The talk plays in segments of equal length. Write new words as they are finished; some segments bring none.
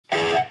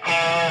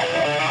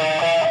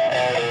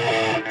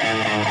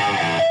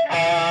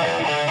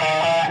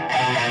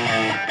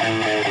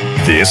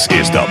This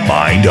is the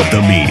Mind of the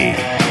Meanie.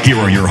 Here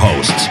are your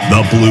hosts,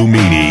 the Blue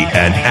Meanie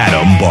and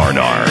Adam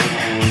Barnard.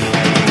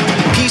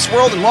 Peace,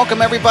 world, and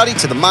welcome everybody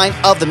to the Mind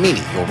of the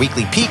Meanie, your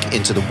weekly peek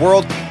into the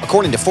world,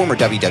 according to former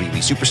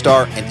WWE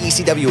superstar and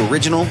ECW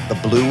original, the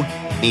Blue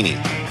Meanie.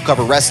 We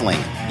cover wrestling,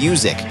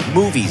 music,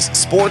 movies,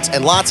 sports,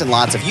 and lots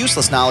of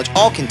useless knowledge,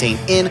 all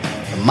contained in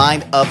the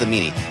Mind of the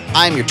Meanie.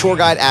 I am your tour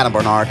guide, Adam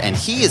Barnard, and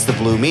he is the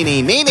Blue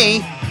Meanie.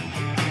 Meanie,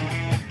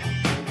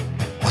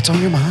 what's on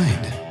your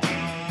mind?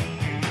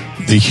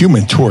 The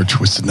Human Torch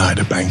was denied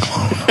a bank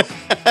loan.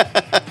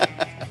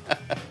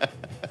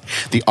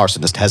 The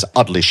arsonist has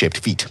oddly shaped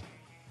feet.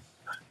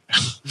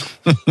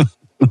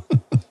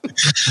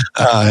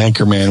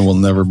 Anchorman will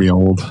never be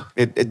old.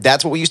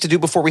 That's what we used to do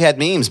before we had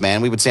memes,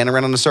 man. We would stand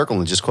around in a circle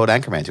and just quote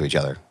Anchorman to each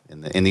other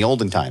in the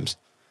olden times.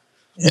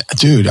 Yeah,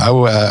 dude,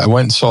 I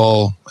went and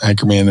saw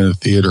Anchorman in the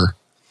theater,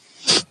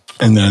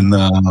 and then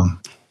I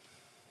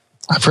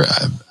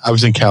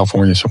was in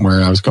California somewhere,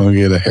 and I was going to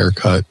get a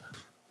haircut,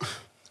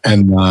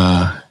 and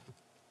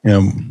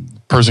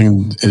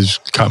person is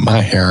cutting my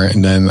hair,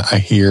 and then I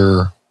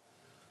hear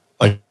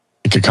like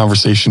a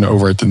conversation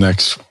over at the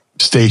next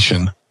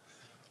station.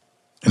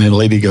 And then the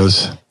lady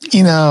goes,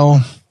 we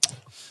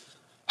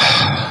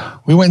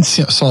went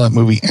and saw that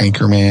movie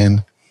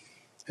Anchorman,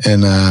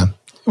 and it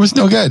was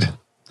no good.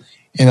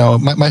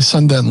 My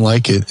son doesn't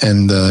like it,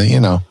 and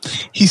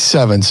he's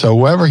 7, so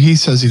whatever he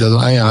says he doesn't,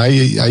 I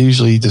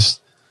usually just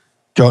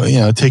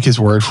go, take his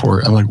word for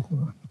it. I'm like,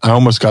 I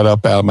almost got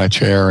up out of my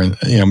chair and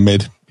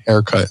mid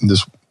haircut and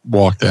just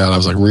walked out. I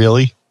was like,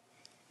 really?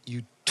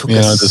 You took a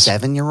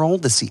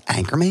 7-year-old to see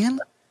Anchorman?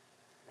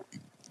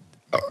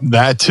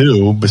 That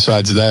too.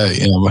 Besides that,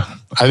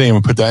 I didn't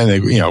even put that in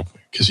there,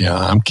 because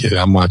I'm kidding.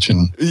 I'm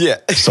watching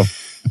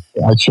stuff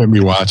I shouldn't be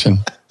watching.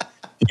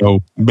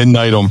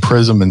 Midnight on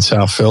Prism in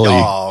South Philly.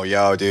 Oh,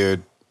 yo,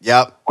 dude.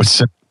 Yep.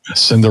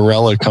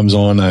 Cinderella comes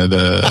on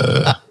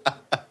at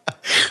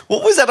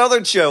What was that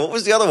other show? What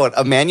was the other one?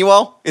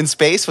 Emmanuel in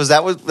Space?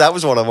 That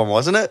was one of them,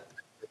 wasn't it?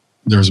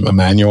 There's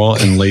Emmanuel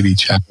and Lady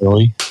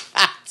Chatterley.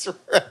 That's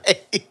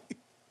right.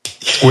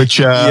 Which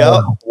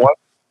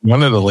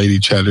one of the Lady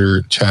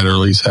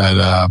Chatterleys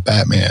had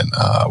Batman.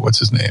 What's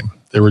his name?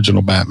 The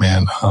original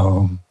Batman.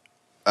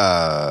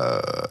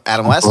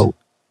 Adam West.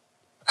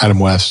 Adam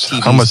West.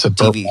 I almost said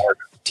Burt Ward.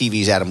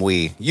 TV's Adam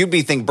Wee. You'd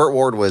think Burt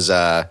Ward was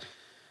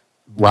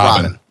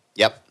Robin.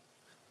 Yep.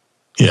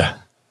 Yeah.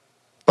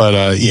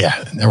 But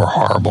they were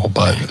horrible.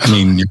 But I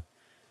mean,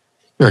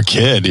 you're a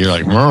kid. You're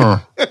like,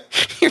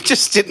 you're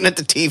just sitting at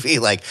the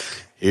TV like,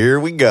 here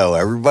we go.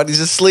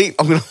 Everybody's asleep.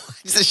 I'm gonna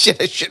watch the shit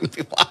I shouldn't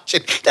be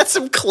watching. That's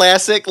some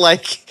classic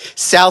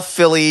South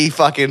Philly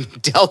fucking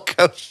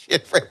Delco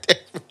shit right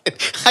there.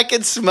 I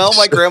can smell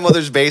my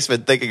grandmother's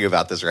basement thinking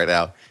about this right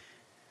now.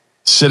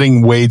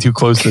 Sitting way too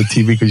close to the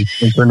TV because you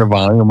can't turn the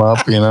volume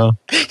up, Yeah.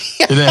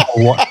 They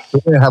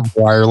didn't have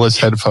wireless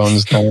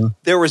headphones then.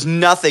 There was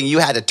nothing. You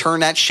had to turn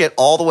that shit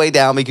all the way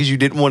down because you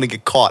didn't want to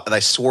get caught. And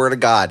I swear to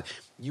God,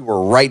 you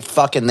were right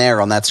fucking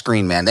there on that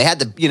screen, man. They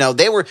had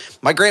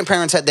my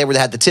grandparents had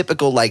the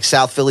typical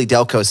South Philly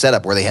Delco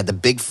setup where they had the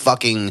big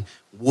fucking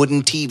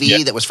wooden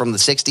TV that was from the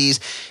 60s.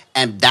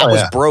 And that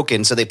was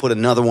broken. So they put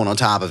another one on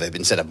top of it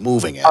instead of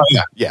moving it. Oh,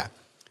 yeah. Yeah.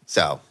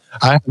 So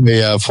I have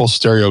a full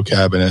stereo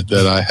cabinet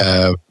that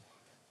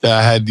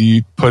I had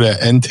to put an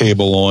end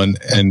table on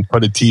and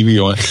put a TV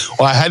on.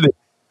 Well,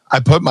 I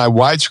put my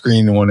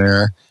widescreen on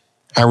there.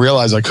 I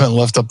realized I couldn't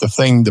lift up the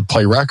thing to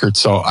play records,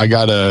 so I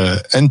got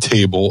a end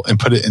table and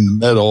put it in the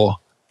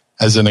middle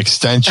as an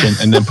extension,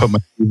 and then put my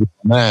TV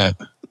on that,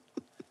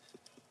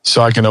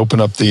 so I can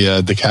open up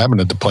the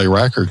cabinet to play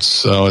records.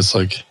 So it's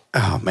like,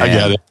 oh man, I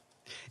get it.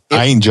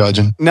 I ain't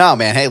judging. No,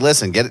 man. Hey,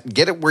 listen, get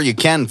it where you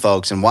can,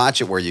 folks, and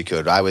watch it where you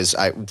could. I was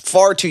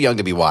far too young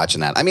to be watching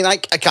that. I mean,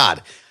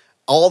 God,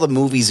 all the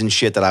movies and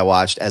shit that I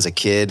watched as a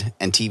kid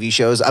and TV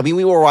shows. I mean,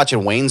 we were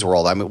watching Wayne's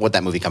World. I mean, what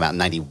that movie come out in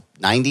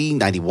 90,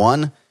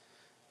 91?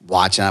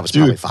 Watching, I was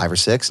probably 5 or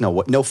 6.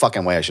 No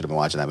fucking way I should have been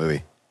watching that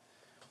movie.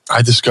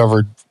 I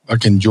discovered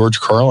fucking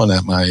George Carlin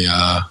at my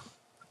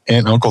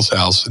aunt and uncle's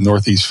house in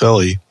Northeast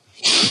Philly,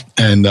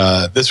 and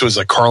this was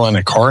Carlin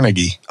at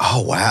Carnegie.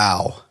 Oh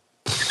wow.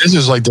 This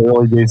is the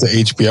early days of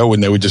HBO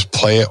when they would just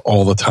play it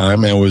all the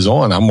time, and it was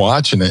on. I'm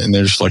watching it, and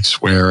they're just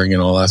swearing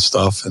and all that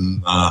stuff.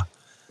 And my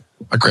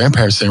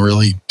grandparents didn't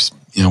really,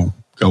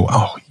 go,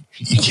 "Oh,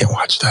 you can't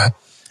watch that,"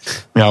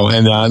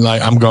 And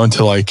I'm going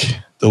to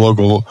the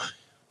local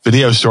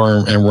video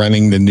store and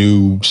renting the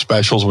new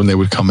specials when they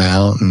would come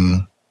out,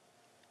 and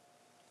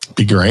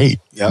be great,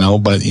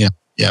 But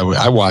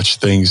I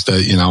watched things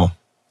that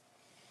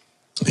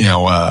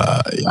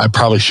I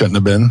probably shouldn't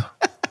have been,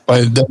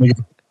 but then.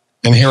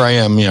 And here I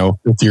am,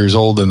 50 years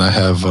old, and I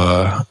have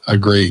a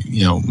great,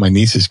 my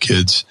niece's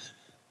kids.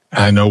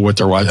 And I know what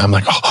they're watching. I'm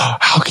like, oh,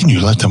 how can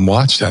you let them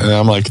watch that? And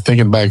I'm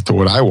thinking back to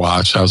what I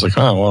watched. I was like,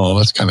 oh, well,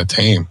 that's kind of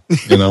tame,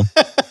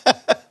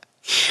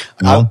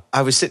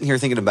 I was sitting here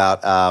thinking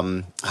about,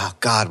 oh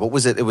God, what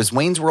was it? It was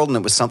Wayne's World, and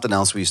it was something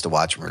else we used to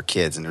watch when we were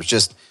kids. And there's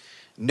just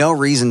No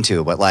reason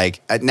to, but like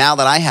now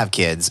that I have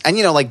kids, and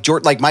you know, like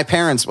my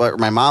parents, or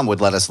my mom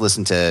would let us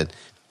listen to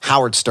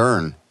Howard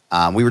Stern.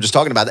 We were just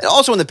talking about that.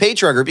 Also in the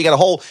Patreon group, we had a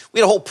whole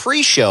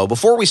pre-show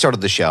before we started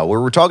the show where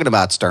we were talking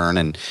about Stern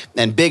and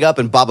Big Up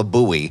and Baba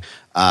Booey.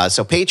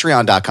 So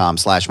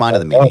patreon.com/Mind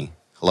of the Meanie.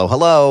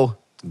 Hello.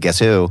 Guess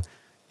who?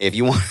 If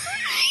you want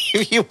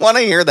if you want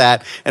to hear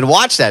that and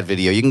watch that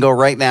video, you can go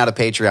right now to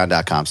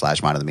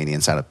patreon.com/Mind of the Meanie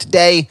and sign up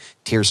today.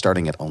 Tiers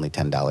starting at only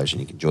 $10 and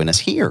you can join us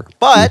here.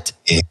 But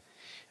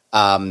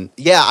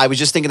I was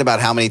just thinking about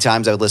how many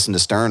times I would listen to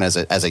Stern as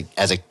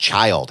a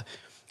child.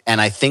 And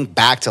I think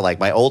back to like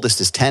my oldest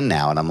is 10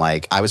 now. And I'm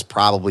like, I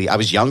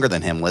was younger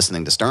than him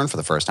listening to Stern for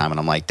the first time. And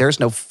I'm like, there's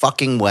no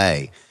fucking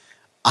way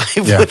I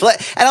would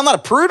and I'm not a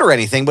prude or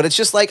anything, but it's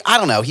just like, I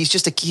don't know. He's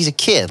a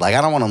kid. Like,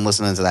 I don't want him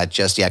listening to that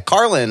just yet.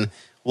 Carlin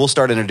we'll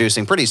start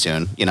introducing pretty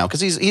soon, you know, because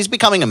he's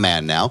becoming a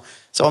man now.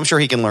 So I'm sure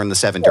he can learn the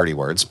 7 dirty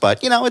words.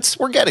 But, you know,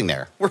 we're getting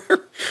there.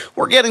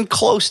 We're getting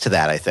close to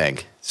that, I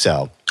think.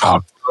 So.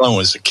 Oh, Carlin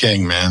was the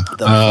king, man.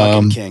 The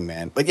fucking king,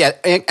 man. But yeah,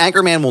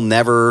 Anchorman will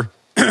never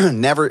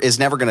going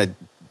to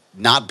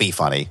not be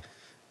funny.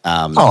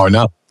 Oh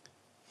no,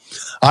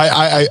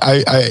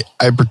 I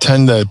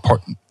pretend that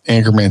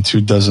Anchorman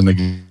 2 doesn't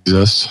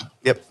exist.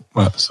 Yep.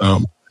 So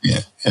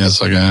yeah,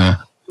 it's like no,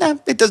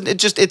 it doesn't.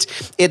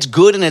 It's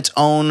good in its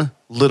own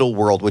little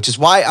world, which is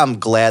why I'm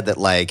glad that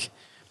like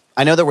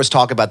I know there was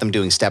talk about them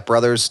doing Step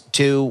Brothers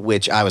 2,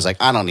 which I was like,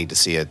 I don't need to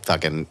see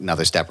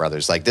another Step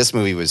Brothers. Like this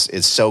movie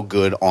is so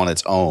good on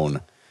its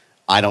own.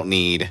 I don't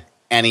need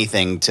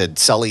anything to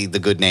sully the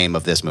good name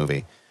of this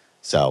movie.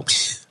 So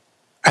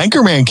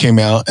Anchorman came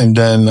out, and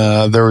then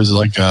there was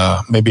like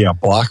maybe a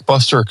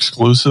Blockbuster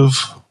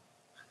exclusive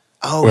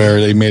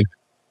where they made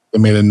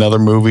another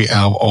movie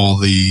out of all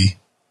the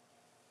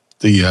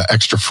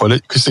extra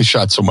footage because they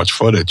shot so much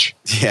footage.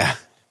 Yeah,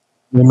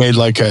 they made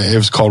it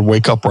was called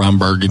Wake Up Ron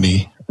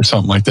Burgundy or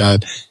something like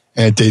that,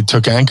 and they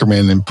took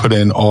Anchorman and put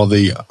in all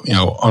the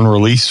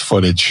unreleased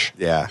footage.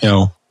 Yeah,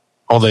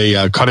 all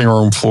the cutting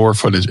room floor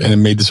footage, and it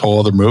made this whole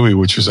other movie,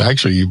 which was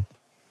actually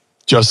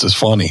just as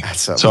funny.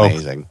 That's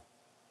amazing.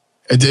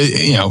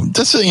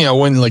 That's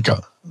when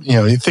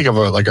you think of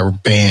a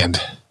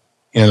band,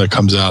 that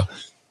comes out,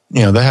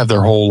 they have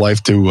their whole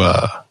life to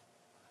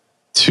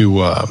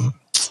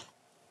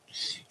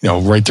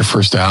write their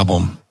first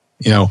album.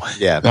 Yeah.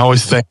 And I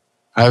always think,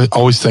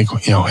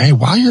 hey,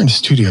 while you're in the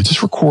studio,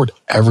 just record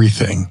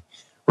everything.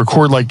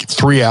 Record like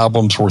 3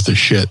 albums worth of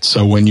shit.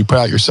 So when you put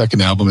out your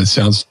second album, it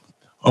sounds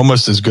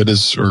almost as good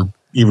as, or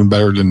even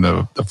better than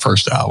the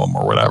first album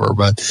or whatever.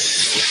 But,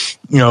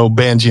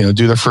 bands, do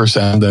their first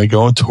album, they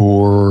go on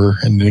tour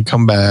and then they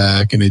come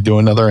back and they do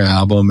another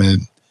album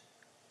and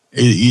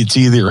it's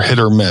either hit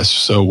or miss.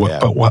 So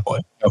but while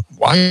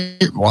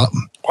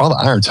the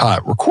iron's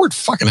hot, record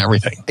fucking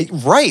everything.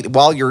 Right.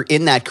 While you're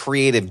in that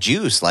creative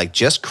juice, like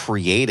just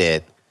create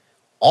it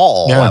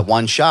all at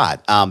one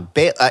shot.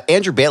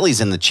 Andrew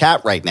Bailey's in the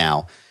chat right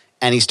now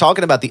and he's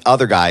talking about The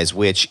Other Guys,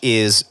 which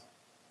is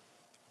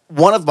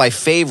one of my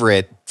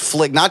favorite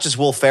flick, not just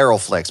Will Ferrell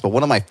flicks, but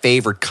one of my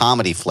favorite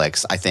comedy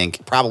flicks, I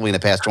think, probably in the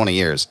past 20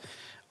 years.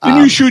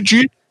 Can you shoot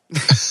you?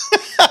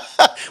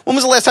 When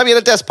was the last time you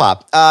had a desk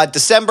pop?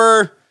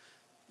 December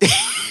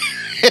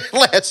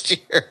last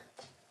year.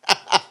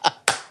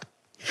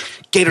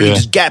 Gator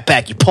just got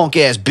back, you punk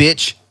ass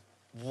bitch.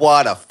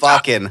 What a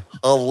fucking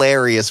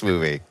hilarious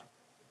movie.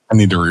 I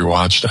need to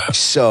rewatch that.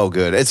 So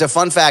good. It's a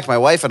fun fact. My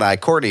wife and I,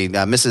 Courtney,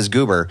 Mrs.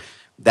 Goober,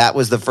 that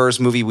was the first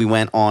movie we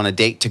went on a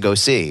date to go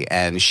see,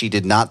 and she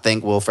did not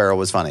think Will Ferrell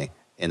was funny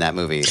in that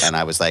movie. And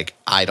I was like,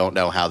 I don't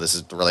know how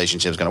the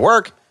relationship is going to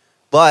work,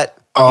 but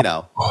I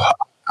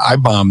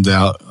bombed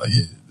out.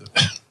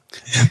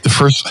 The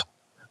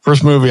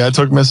first movie I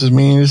took Mrs.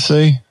 Meanie to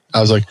see,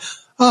 I was like,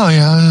 oh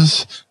yeah,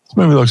 this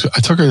movie looks good. I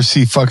took her to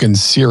see fucking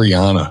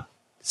Syriana.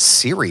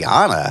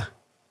 Syriana?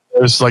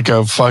 It was like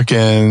a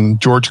fucking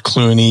George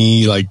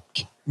Clooney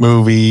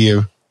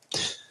movie.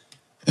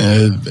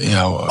 Man.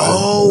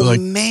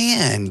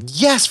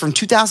 Yes, from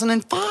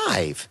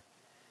 2005.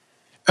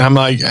 And I'm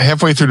like,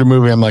 halfway through the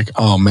movie, I'm like,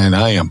 oh man,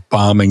 I am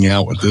bombing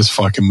out with this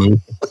fucking movie.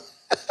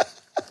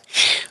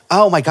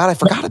 Oh my God, I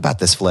forgot about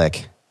this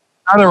flick.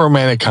 Not a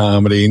romantic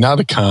comedy, not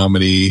a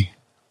comedy.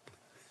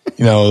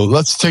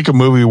 Let's take a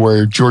movie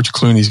where George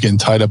Clooney's getting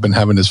tied up and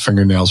having his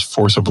fingernails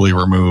forcibly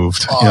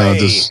removed. I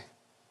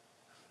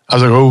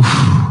was like,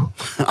 oh.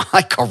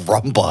 Ay,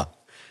 caramba.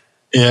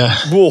 Yeah.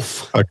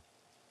 Wolf.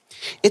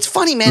 It's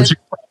funny, man.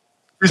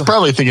 He's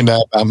probably thinking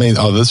that about me.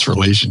 Oh, this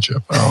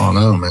relationship. I don't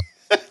know, man.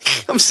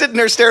 I'm sitting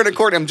there staring at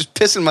Courtney. I'm just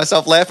pissing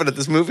myself laughing at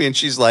this movie. And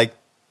she's like,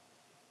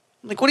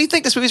 what do you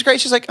think? This movie's great?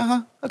 She's like,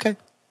 okay.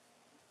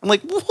 I'm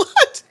like,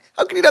 what?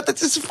 How can you not?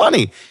 This is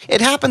funny.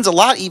 It happens a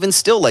lot even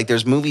still. Like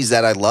there's movies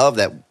that I love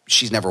that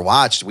she's never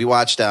watched. We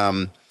watched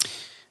The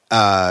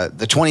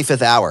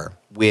 25th Hour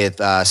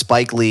with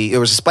Spike Lee. It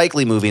was a Spike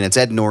Lee movie and it's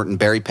Ed Norton,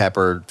 Barry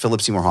Pepper,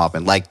 Philip Seymour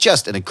Hoffman. Like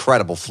just an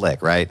incredible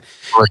flick, right?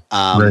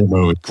 Great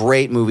movie.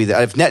 Great movie.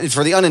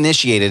 For the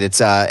uninitiated, it's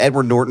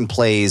Edward Norton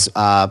plays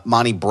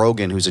Monty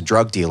Brogan, who's a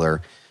drug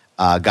dealer.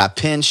 got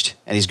pinched,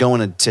 and he's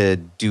going to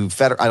do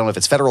I don't know if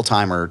it's federal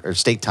time or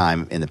state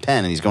time in the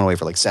pen, and he's going away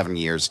for like 7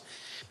 years.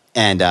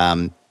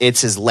 And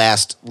it's his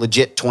last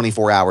legit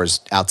 24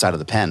 hours outside of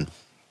the pen.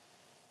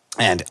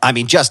 And I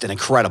mean, just an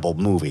incredible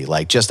movie,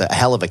 like just a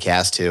hell of a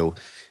cast too.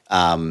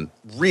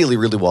 Really,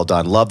 really well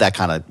done. Love that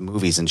kind of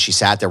movies. And she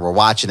sat there, we're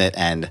watching it,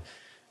 and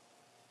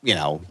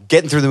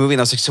getting through the movie,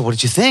 and I was like, so what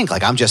did you think?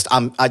 Like, I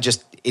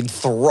just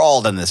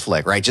enthralled in this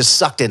flick, right? Just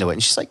sucked into it.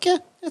 And she's like, yeah,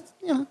 it's,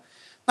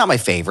 not my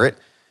favorite.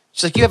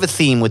 She's like, you have a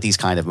theme with these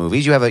kind of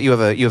movies. You have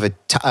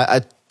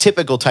a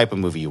typical type of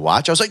movie you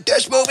watch. I was like,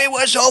 this movie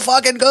was so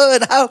fucking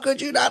good. How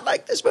could you not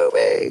like this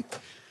movie?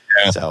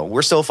 Yeah. So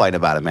we're still fighting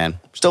about it, man.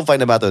 We're still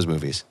fighting about those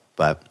movies.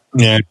 But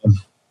yeah,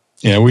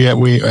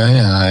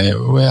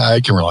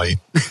 I can relate.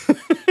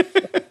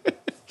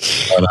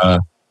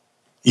 But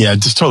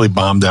just totally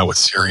bombed out with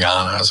Sirianna.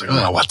 I was like,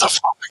 oh, what the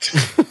fuck?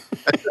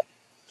 I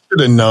should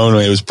have known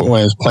when I was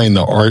playing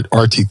the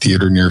RT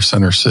Theater near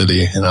Center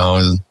City,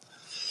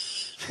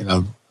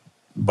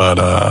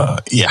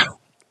 But yeah.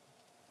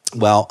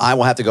 Well, I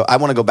will have to go. I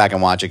want to go back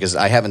and watch it because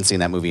I haven't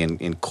seen that movie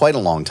in quite a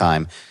long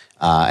time.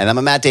 And I'm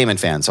a Matt Damon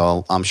fan,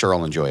 so I'm sure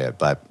I'll enjoy it.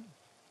 But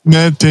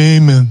Matt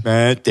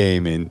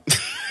Damon.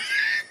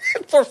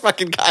 Poor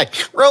fucking guy.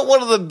 Wrote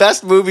one of the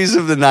best movies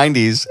of the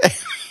 90s.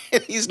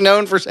 And he's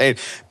known for saying,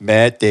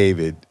 Matt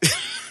Damon.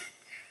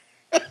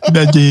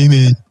 Matt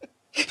Damon.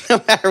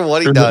 No matter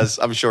what he does,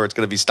 I'm sure it's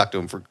going to be stuck to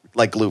him for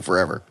like glue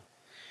forever.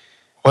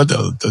 What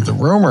the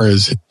rumor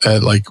is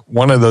that like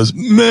one of those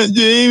Matt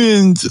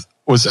Damons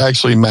was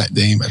actually Matt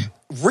Damon.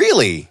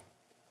 Really?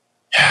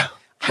 Yeah.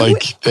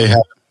 Like they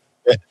had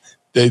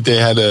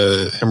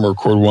him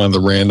record one of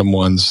the random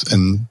ones,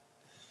 and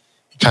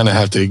you kind of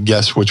have to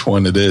guess which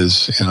one it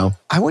is,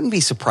 I wouldn't be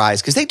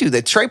surprised because they do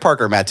that. Trey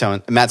Parker, Matt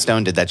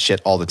Stone did that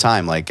shit all the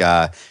time. Like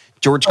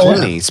George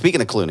Clooney. Yeah.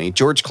 Speaking of Clooney,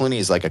 George Clooney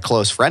is like a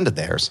close friend of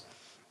theirs.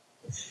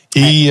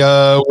 He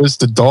was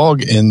the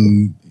dog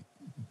in.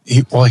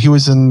 He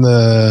was in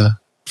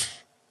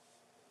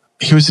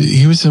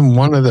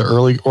one of the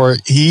early, or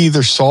he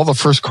either saw the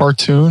first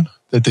cartoon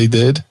that they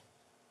did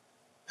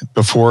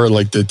before,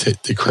 like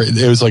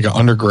it was like an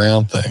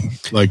underground thing.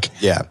 Like,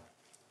 yeah,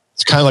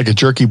 it's kind of like a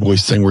Jerky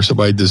Boys thing where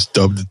somebody just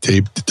dubbed the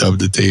tape,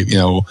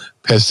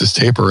 passed this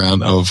tape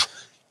around of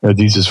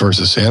Jesus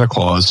versus Santa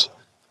Claus,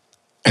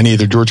 and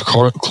either George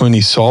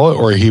Clooney saw it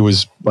or he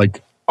was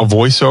like a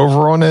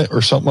voiceover on it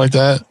or something like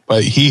that.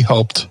 But he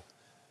helped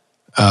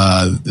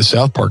the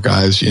South Park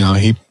guys.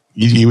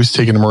 He was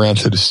taking them around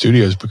to the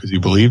studios because he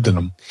believed in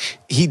them.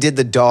 He did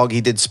the dog.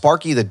 He did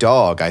Sparky the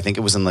dog. I think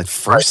it was in the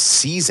first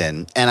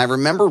season. And I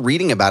remember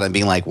reading about it and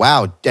being like,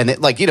 wow. And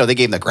it, like, they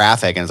gave him the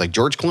graphic and it's like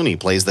George Clooney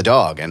plays the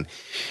dog. And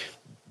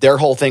their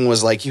whole thing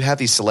was like, you have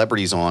these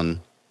celebrities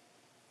on,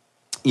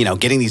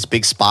 getting these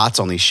big spots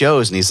on these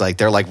shows. And he's like,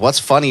 they're like, what's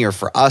funnier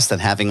for us than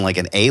having like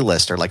an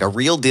A-lister, like a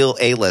real deal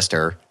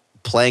A-lister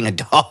playing a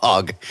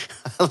dog,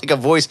 like a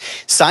voice.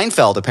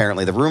 Seinfeld,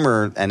 apparently, the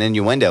rumor and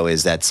innuendo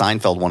is that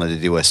Seinfeld wanted to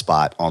do a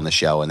spot on the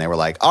show, and they were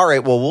like, all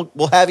right, well,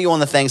 we'll have you on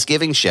the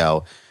Thanksgiving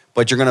show,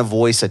 but you're going to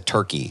voice a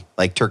turkey,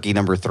 like turkey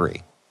number 3.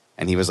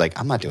 And he was like,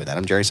 I'm not doing that.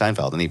 I'm Jerry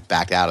Seinfeld. And he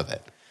backed out of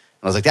it.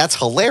 And I was like, that's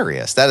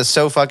hilarious. That is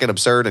so fucking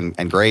absurd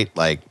and great.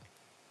 Like,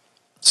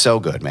 so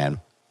good,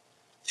 man.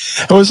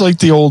 It was like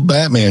the old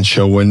Batman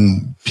show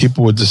when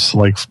people would just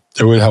like,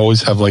 they would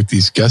always have like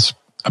these guest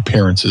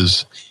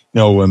appearances.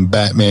 When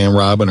Batman,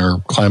 Robin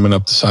are climbing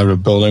up the side of a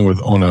building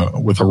with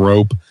a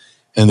rope,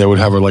 and they would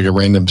have like a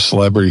random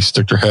celebrity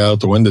stick their head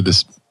out the window,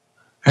 just,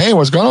 hey,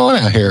 what's going on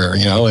out here?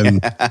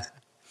 And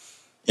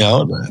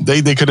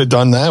they could have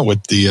done that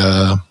with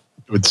the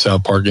with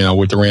South Park,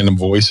 with the random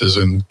voices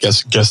and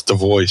guess the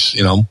voice,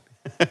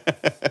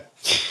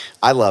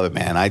 I love it,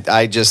 man.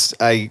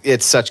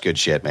 It's such good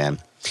shit, man.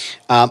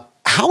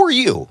 How are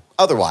you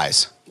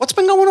otherwise? What's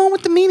been going on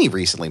with the Meanie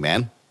recently,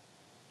 man?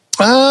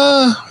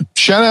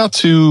 Shout out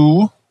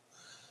to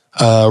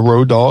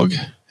Road Dogg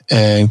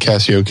and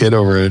Cassio Kid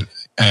over at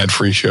Ad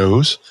Free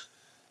Shows.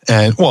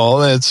 And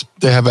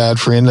they have ad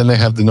free, and then they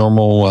have the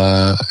normal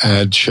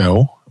ad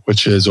show,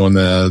 which is on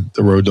the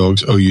Road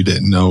Dogg's Oh You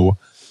Didn't Know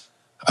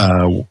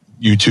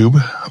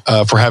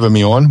YouTube, for having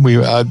me on. We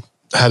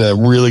had a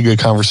really good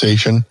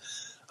conversation.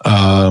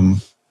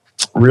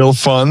 Real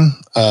fun.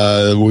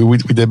 We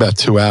did about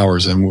 2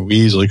 hours, and we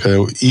easily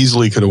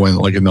could have went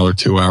like another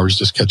 2 hours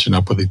just catching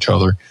up with each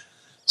other.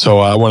 So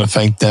I want to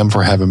thank them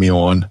for having me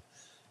on.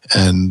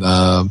 And,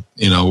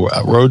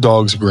 Road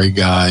Dogg's a great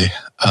guy.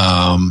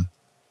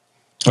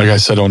 Like I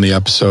said on the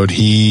episode,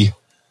 he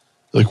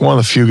like one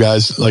of the few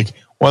guys, like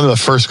one of the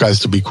first guys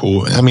to be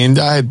cool. I mean,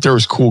 there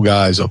was cool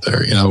guys up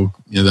there,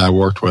 that I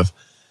worked with,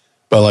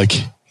 but like,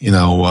 he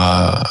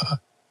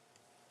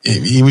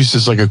was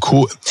just like a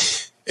cool,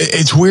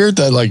 it's weird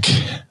that like,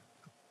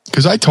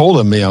 because I told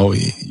him,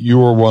 you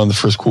were one of the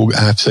first cool,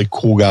 I have to say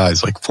cool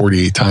guys like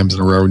 48 times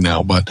in a row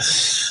now. But,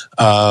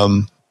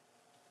 and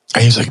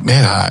he's like,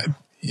 man,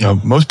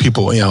 most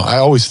people, I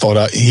always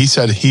thought, he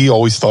said he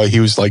always thought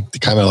he was like the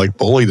kind of like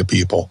bully to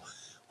people,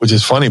 which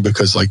is funny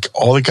because like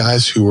all the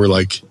guys who were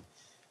like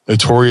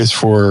notorious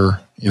for,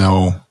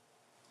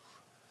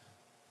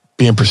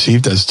 being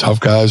perceived as tough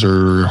guys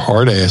or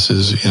hard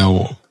asses,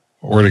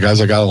 or the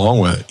guys I got along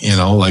with,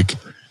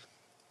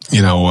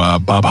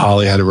 Bob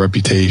Holly had a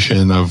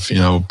reputation of,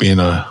 being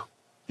a,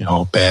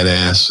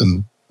 badass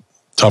and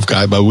tough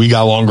guy, but we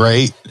got along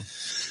great,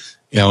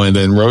 and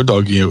then Road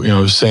Dogg,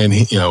 saying,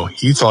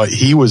 he thought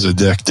he was a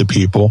dick to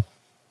people.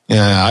 And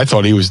I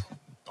thought he was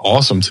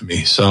awesome to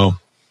me. So,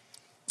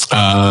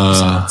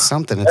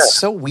 something. It's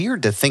so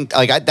weird to think,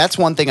 that's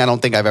one thing I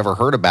don't think I've ever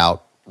heard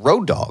about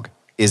Road Dogg,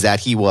 is that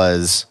he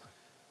was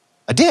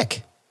a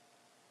dick.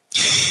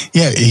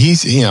 Yeah,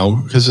 he's,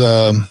 because,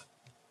 and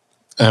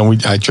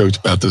I joked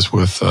about this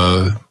with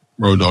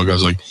Road Dogg. I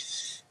was like,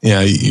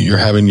 you're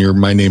having your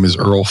 "my name is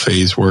Earl"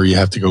 phase where you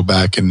have to go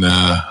back and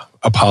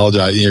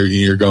apologize.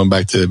 You're going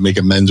back to make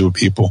amends with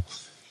people.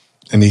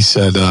 And he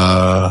said,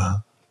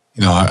 I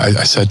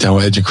sat down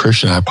with Edge and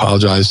Christian. I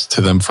apologized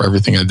to them for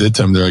everything I did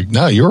to them. They're like,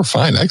 no, you were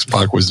fine.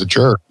 X-Pac was the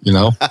jerk,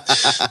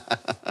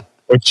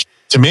 Which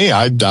to me,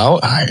 I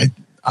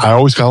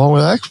always got along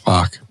with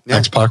X-Pac. Yeah.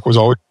 X-Pac was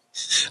always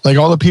like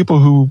all the people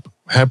who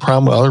had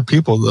problem with other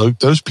people.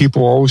 Those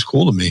people were always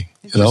cool to me,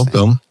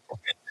 them.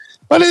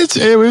 But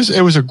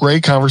it was a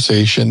great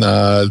conversation.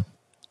 I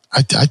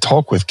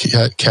talk with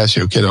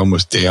Casio Kid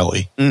almost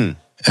daily, and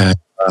I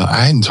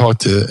hadn't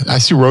talked to. I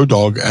see Road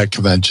Dogg at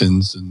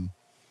conventions, and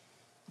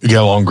we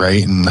get along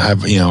great and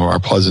have our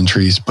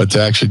pleasantries. But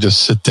to actually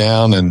just sit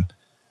down, and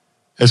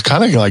it's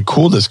kind of like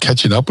cool just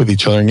catching up with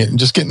each other and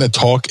just getting to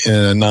talk in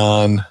a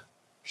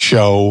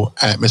non-show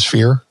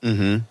atmosphere.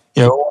 Mm-hmm.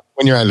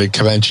 When you're at a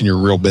convention, you're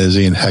real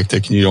busy and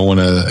hectic, and you don't want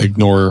to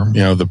ignore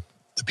the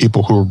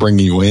people who are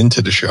bringing you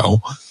into the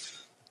show.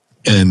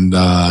 And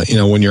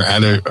when you're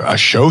at a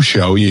show,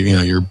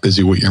 you're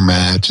busy with your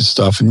match and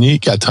stuff, and you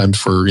got time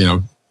for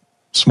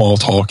small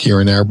talk here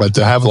and there. But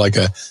to have like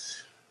a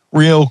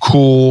real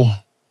cool,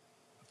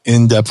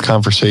 in-depth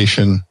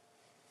conversation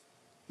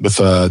with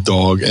a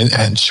dog,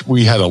 and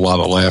we had a lot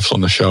of laughs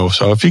on the show.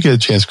 So if you get a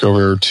chance, go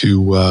over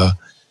to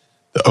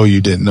the "Oh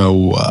You Didn't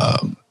Know"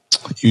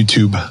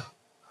 YouTube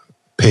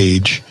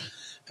page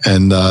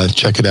and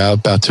check it out.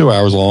 About 2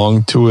 hours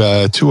long,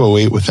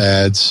 208 with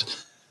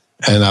ads.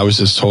 And I was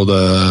just told,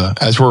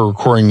 as we're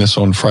recording this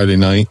on Friday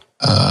night,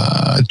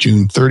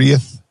 June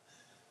 30th,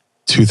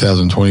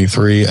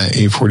 2023 at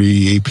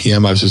 8:48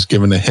 p.m., I was just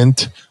given a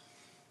hint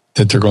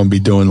that they're going to be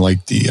doing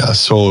like the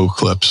solo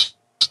clips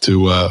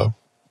to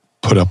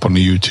put up on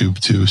the YouTube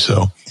too.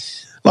 So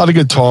a lot of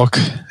good talk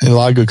and a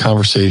lot of good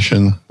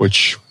conversation,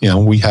 which,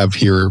 we have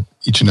here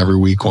each and every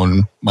week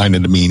on Mine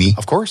and the Meanie.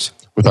 Of course.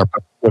 With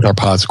our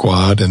pod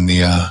squad, and we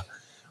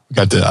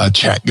got the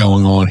chat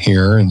going on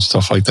here and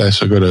stuff like that.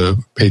 So go to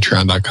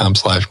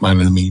patreon.com/Mine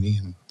and the Meanie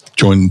and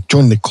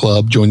join the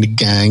club, join the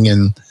gang,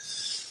 and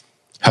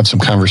have some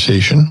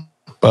conversation.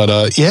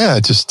 But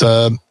just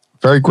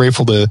very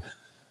grateful to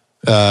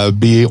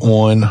be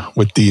on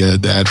with the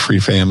Ad-Free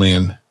family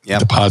and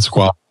the pod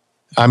squad.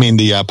 I mean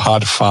the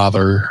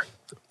Podfather.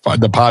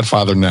 The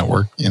Podfather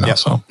Network,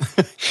 so.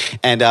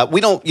 And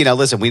we don't,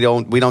 listen, we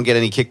don't get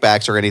any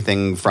kickbacks or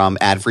anything from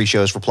ad-free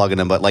shows for plugging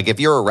them. But like, if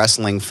you're a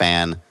wrestling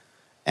fan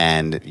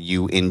and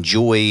you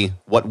enjoy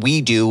what we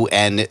do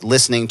and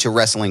listening to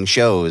wrestling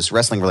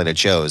related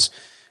shows,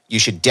 you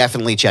should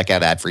definitely check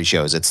out ad-free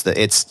shows.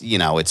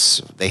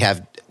 They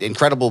have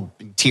incredible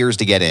tiers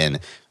to get in.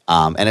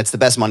 And it's the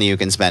best money you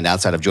can spend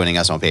outside of joining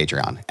us on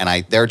Patreon.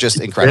 And they're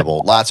just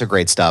incredible. Lots of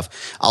great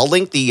stuff. I'll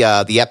link the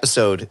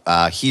episode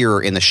here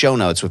in the show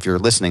notes. So if you're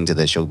listening to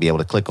this, you'll be able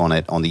to click on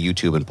it on the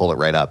YouTube and pull it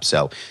right up.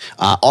 So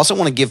also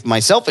want to give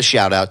myself a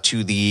shout out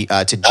to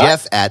to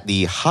Jeff at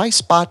the High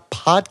Spot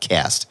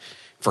Podcast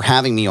for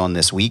having me on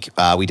this week.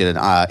 We did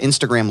an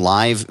Instagram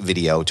live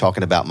video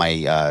talking about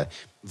my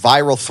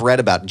viral thread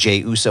about Jey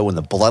Uso and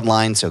the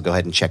Bloodline. So go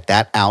ahead and check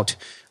that out.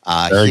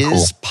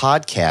 His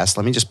podcast,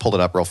 let me just pull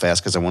it up real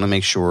fast because I want to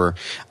make sure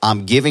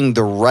I'm giving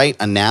the right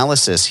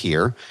analysis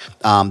here.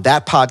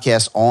 That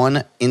podcast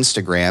on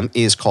Instagram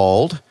is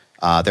called,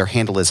 their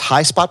handle is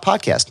High Spot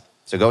Podcast.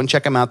 So go and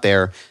check them out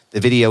there. The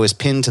video is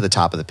pinned to the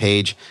top of the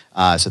page.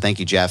 So thank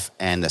you, Jeff,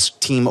 and this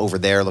team over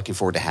there. Looking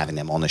forward to having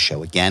them on the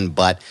show again.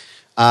 But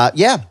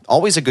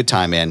always a good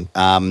time, man.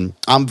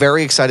 I'm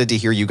very excited to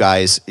hear you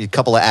guys, a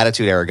couple of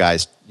Attitude Era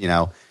guys,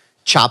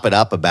 chop it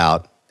up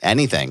about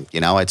anything.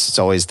 It's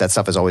always, that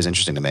stuff is always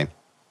interesting to me.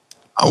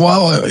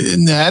 Well,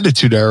 in the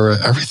Attitude Era,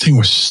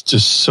 everything's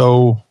just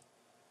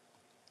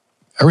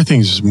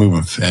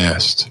moving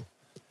fast.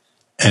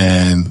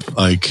 And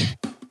like,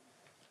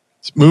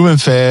 it's moving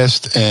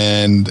fast,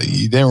 and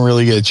you didn't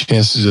really get a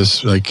chance to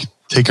just like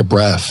take a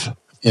breath,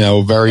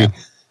 very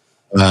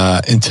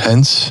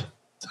intense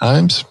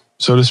times,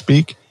 so to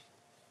speak.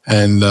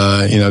 And,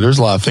 there's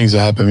a lot of things that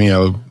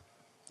happen.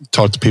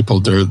 Talk to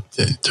people. There's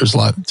a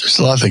lot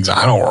of things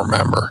I don't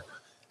remember,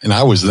 and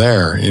I was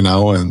there,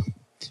 and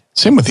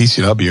same with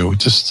ECW.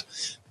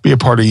 Just be a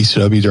part of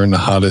ECW during the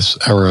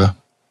hottest era,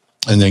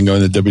 and then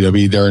going to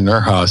WWE during their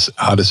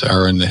hottest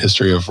era in the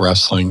history of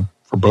wrestling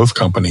for both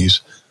companies.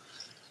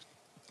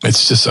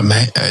 it's just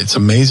it's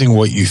amazing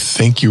what you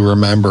think you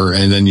remember,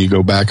 and then you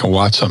go back and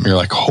watch something, you're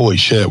like, holy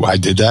shit, I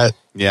did that.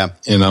 Yeah.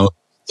 You know,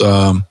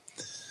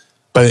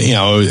 but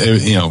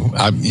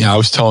I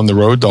was telling the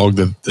Road Dog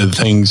the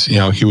things,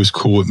 he was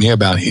cool with me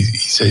about. He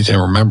said he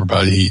didn't remember,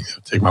 but he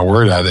take my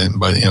word at it.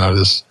 But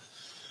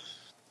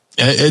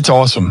it's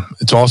awesome.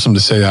 It's awesome to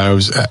say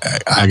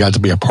that I got to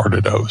be a part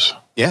of those.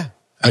 Yeah.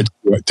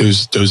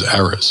 Those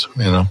eras,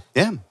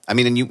 Yeah. I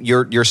mean, and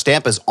your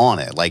stamp is on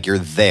it, like you're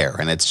there,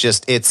 and it's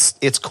just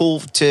it's cool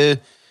to.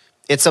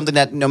 It's something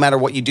that no matter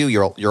what you do,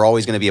 you're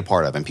always going to be a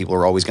part of, and people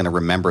are always going to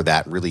remember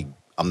that really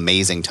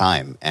amazing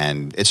time,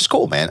 and it's just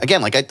cool, man.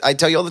 Again, like I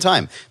tell you all the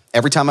time,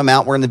 every time I'm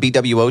out wearing the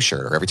BWO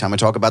shirt, or every time I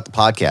talk about the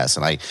podcast,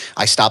 and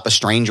I stop a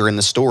stranger in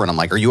the store, and I'm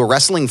like, "Are you a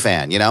wrestling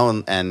fan?"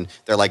 And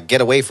they're like,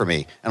 "Get away from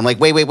me," and I'm like,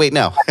 "Wait,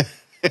 no."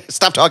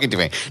 Stop talking to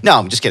me. No,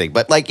 I'm just kidding.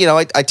 But I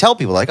tell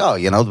people like, oh,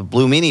 the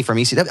Blue Meanie from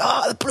ECW.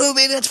 Oh, the Blue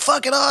Meanie, that's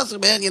fucking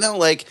awesome, man.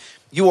 Like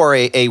you are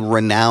a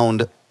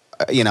renowned,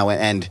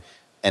 and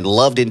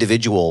loved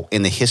individual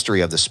in the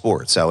history of the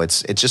sport. So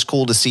it's just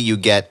cool to see you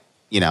getting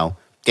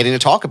to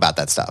talk about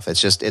that stuff.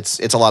 It's just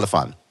it's a lot of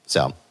fun.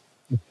 So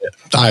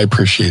I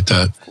appreciate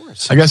that. Of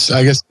course. I guess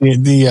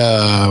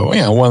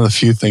the one of the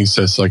few things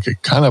that's like a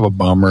kind of a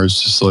bummer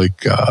is just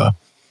like I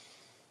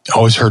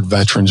always heard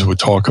veterans would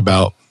talk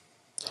about.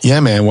 Yeah,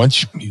 man,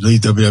 once you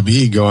leave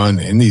WWE, go on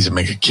indies and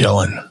make a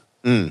killing.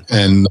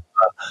 And,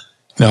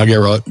 I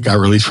got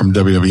released from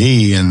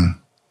WWE, and,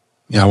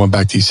 I went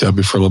back to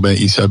ECW for a little bit.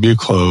 ECW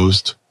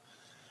closed.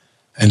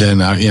 And then,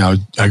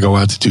 I go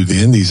out to do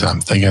the indies.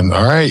 I'm thinking,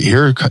 all right,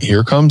 here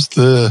comes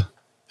the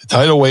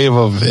tidal wave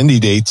of indie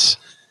dates.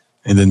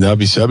 And then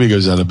WCW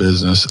goes out of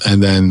business.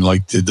 And then,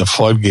 like, the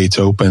floodgates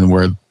open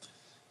where,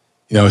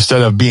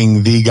 instead of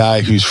being the guy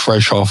who's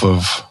fresh off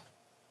of,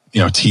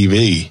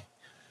 TV,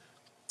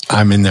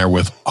 I'm in there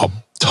with a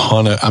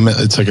ton of,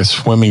 it's like a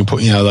swimming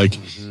pool,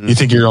 you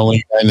think you're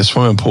only in a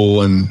swimming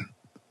pool and,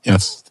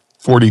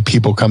 40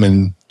 people come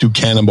and do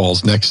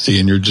cannonballs next to you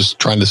and you're just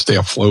trying to stay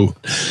afloat.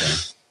 Yeah.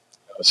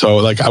 So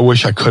like, I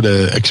wish I could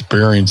have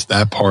experienced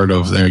that part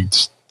of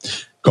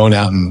going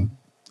and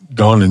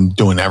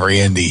doing every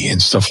indie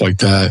and stuff like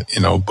that,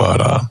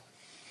 but,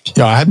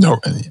 I had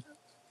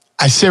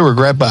I say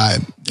regret, but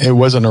it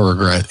wasn't a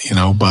regret,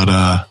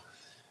 but,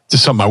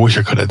 just something I wish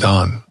I could have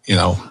done,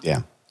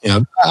 Yeah.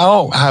 I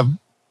don't have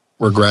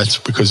regrets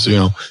because,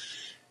 do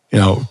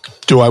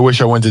I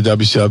wish I went to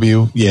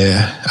WCW?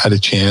 Yeah, I had a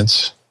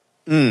chance.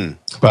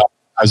 But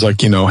I was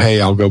like, hey,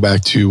 I'll go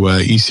back to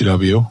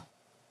ECW.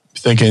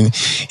 Thinking,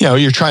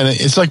 you're trying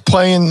to, it's like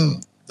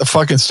playing the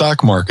fucking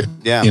stock market.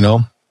 Yeah.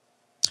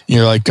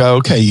 You're like, oh,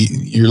 okay,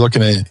 you're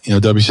looking at,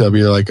 WCW,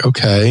 you're like,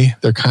 okay,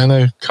 they're kind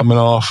of coming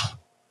off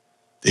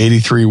the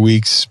 83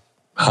 weeks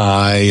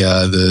high,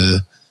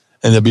 the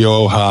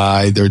NWO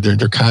high. They're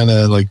kind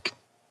of like,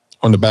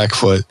 on the back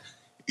foot.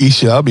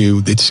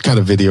 ECW, they just got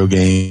a video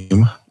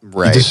game.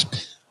 Right. They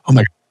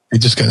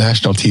just got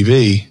national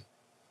TV.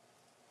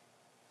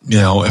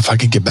 If I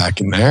could get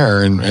back in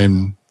there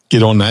and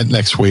get on that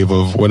next wave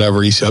of whatever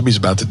ECW is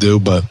about to do,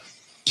 but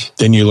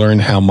then you learn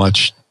how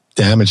much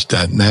damage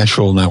that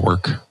Nashville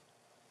network, it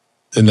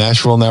was the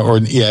Nashville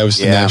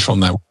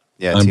network.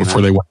 Yeah.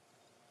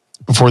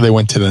 Before they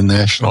went to the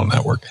national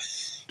network.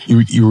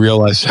 You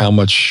realize how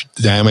much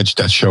damage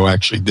that show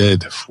actually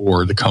did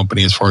for the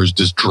company as far as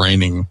just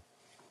draining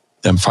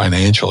them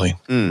financially.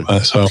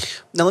 So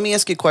now let me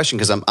ask you a question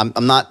because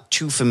I'm not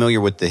too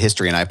familiar with the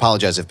history, and I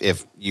apologize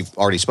if you've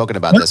already spoken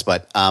about this.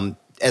 But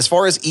as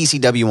far as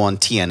ECW on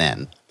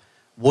TNN,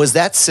 was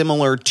that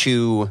similar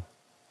to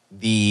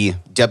the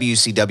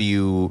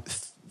WCW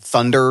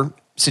Thunder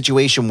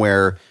situation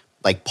where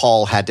like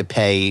Paul had to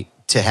pay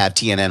to have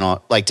TNN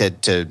on, like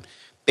to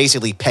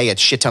basically pay a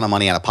shit ton of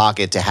money out of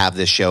pocket to have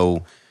this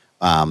show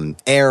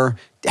air?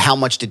 How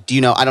much do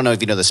you know? I don't know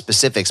if you know the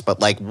specifics, but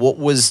like what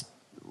was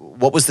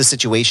the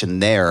situation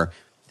there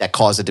that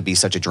caused it to be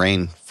such a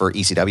drain for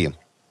ECW?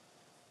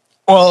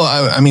 Well,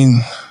 I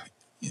mean,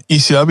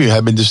 ECW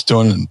had been just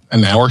doing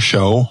an hour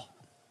show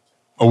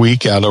a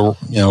week out of,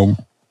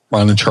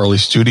 Ron and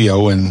Charlie's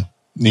studio in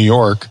New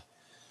York.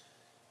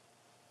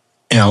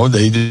 They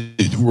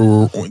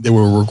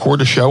will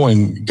record a show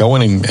and go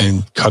in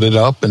and cut it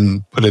up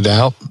and put it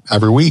out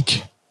every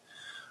week.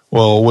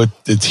 Well, with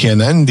the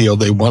TNN deal,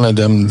 they wanted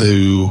them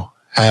to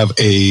have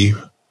a,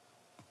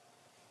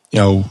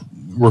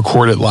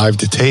 record it live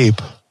to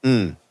tape.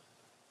 And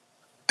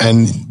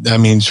that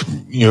means,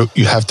 you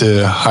have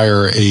to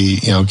hire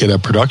get a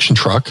production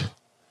truck,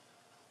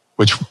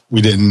 which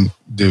we didn't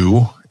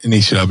do in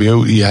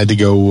ECW. You had to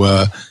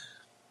go,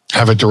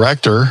 have a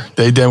director.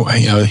 They didn't,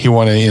 he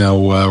wanted,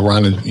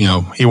 Ron,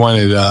 he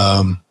wanted,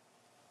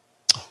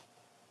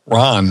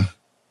 Ron,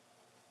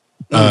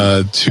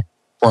 to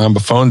Ron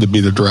Buffon to be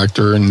the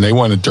director, and they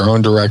wanted their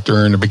own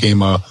director, and it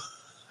became a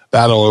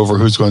battle over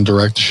who's going to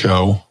direct the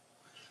show.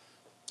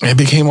 And it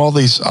became all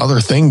these other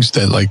things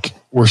that like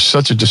were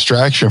such a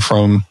distraction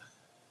from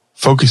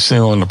focusing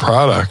on the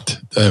product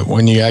that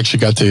when you actually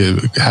got to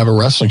have a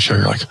wrestling show,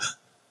 you're like,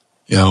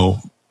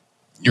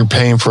 you're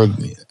paying for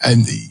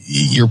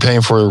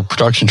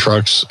production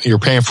trucks, you're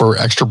paying for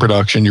extra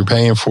production, you're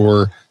paying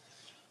for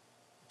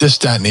this,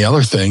 that, and the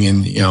other thing,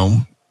 and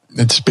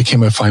it just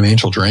became a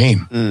financial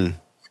drain.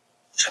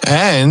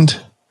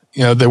 And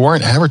they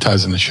weren't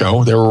advertising the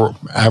show; they were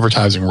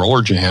advertising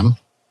Roller Jam,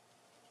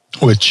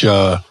 which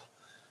it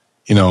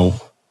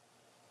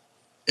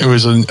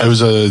was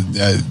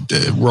a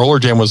Roller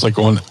Jam was like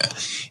on,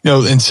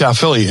 in South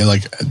Philly,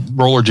 like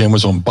Roller Jam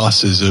was on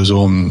buses, it was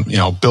on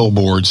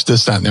billboards,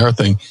 this, that, and the other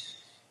thing.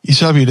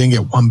 ECW didn't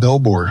get one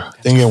billboard,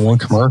 didn't get one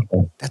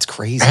commercial. That's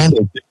crazy.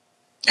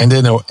 And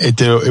then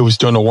it was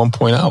doing a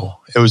 1.0.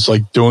 It was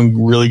like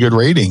doing really good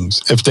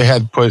ratings. If they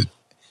had put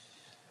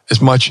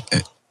as much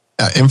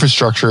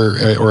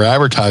infrastructure or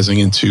advertising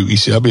into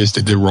ECW as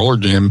they did Roller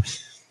Jam,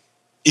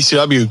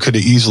 ECW could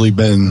have easily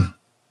been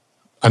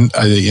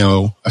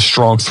a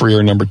strong 3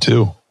 or number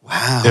 2.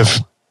 Wow.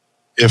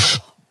 If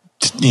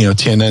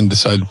TNN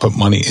decided to put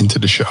money into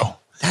the show.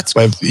 That's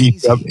but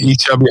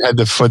ECW had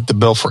to foot the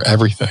bill for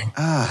everything.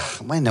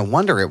 Man, no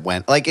wonder it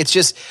went. Like,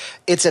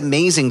 it's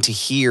amazing to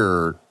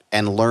hear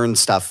and learn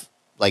stuff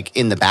like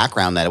in the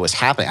background that it was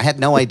happening. I had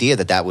no idea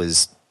that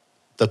was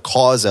the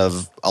cause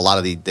of a lot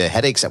of the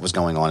headaches that was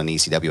going on in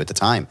ECW at the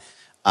time.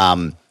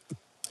 I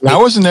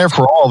wasn't there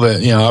for all of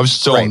it. I was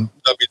still right. on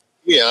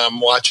WWE, and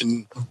I'm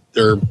watching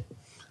I'm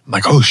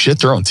like, oh shit,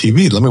 they're on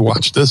TV. Let me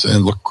watch this, and it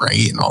looked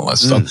great and all that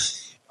stuff.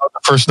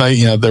 The first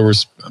night, there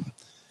was an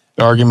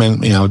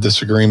argument,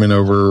 disagreement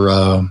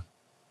over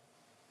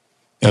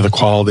the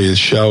quality of the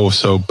show.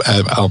 So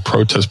our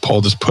protest,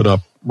 Paul just put up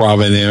Rob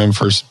Van Dam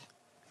versus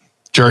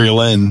Jerry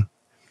Lynn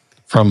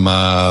from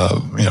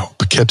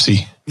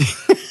Poughkeepsie.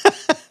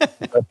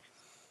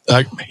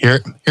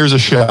 Here's a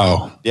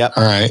show. Yep.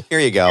 All right. Here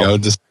you go.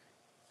 Just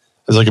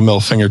as like a middle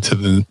finger to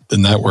the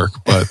network,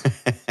 but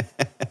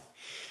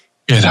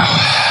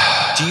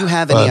Do you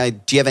have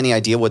any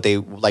idea what they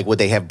like? Would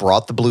they have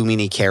brought the Blue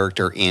Meanie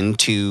character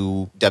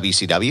into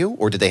WCW,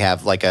 or did they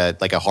have like a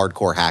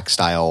hardcore hack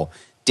style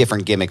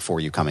different gimmick for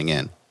you coming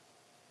in?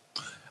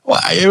 Well,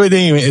 it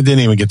didn't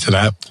even get to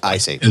that. I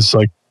see. It's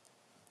like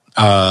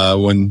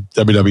when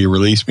WWE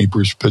released me,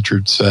 Bruce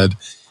Pritchard said,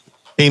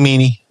 "Hey,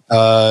 Meanie,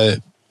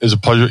 it was a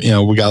pleasure.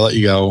 We gotta let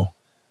you go.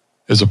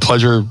 It was a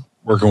pleasure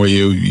working with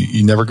you.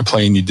 You never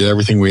complained. You did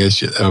everything we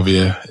asked of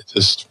you. It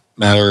just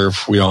matter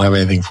if we don't have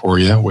anything for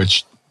you."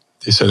 Which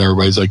they said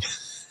everybody's like,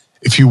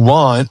 if you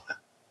want,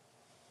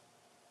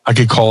 I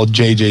could call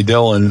JJ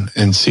Dillon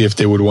and see if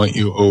they would want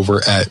you over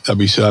at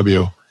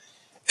WCW.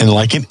 And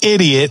like an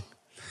idiot,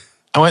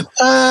 I went,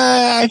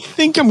 I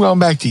think I'm going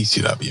back to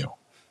ECW.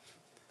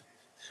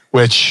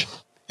 Which,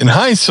 in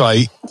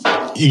hindsight,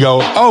 you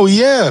go, oh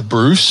yeah,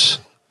 Bruce,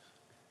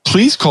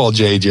 please call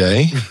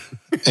JJ,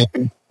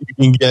 and you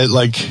can get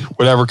like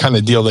whatever kind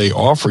of deal they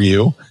offer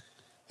you.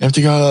 You have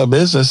to go out of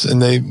business,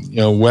 and they,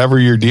 whatever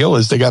your deal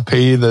is, they got to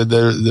pay you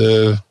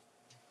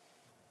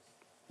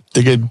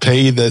they could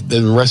pay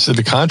the rest of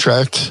the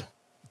contract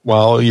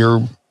while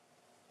you're.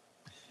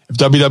 If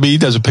WWE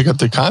doesn't pick up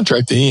the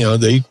contract,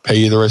 they pay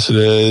you the rest of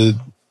the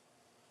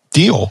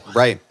deal,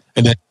 right?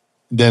 And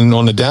then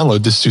on the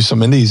download, just do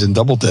some indies and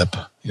double dip.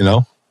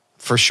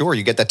 For sure,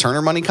 you get that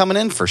Turner money coming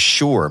in for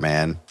sure,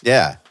 man.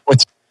 Yeah.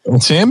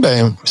 When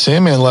Sandman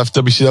left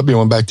WCW and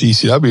went back to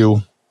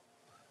ECW,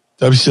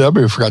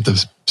 WCW forgot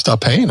to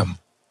stop paying him.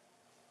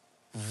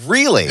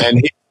 Really? And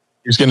he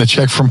was going to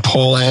check from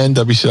Paul and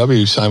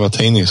WCW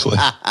simultaneously.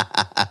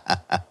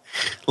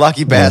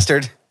 Lucky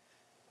bastard.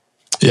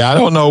 Yeah, I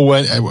don't know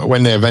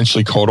when they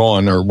eventually caught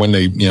on, or when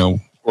they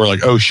were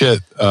like, oh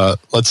shit,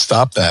 let's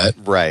stop that.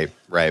 Right.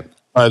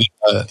 But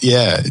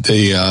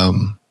they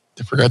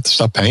forgot to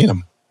stop paying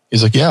him.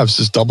 He's like, yeah, I was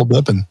just double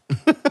dipping.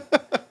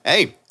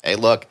 Hey,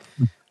 look,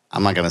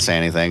 I'm not going to say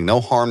anything.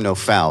 No harm, no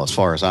foul, as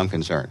far as I'm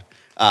concerned.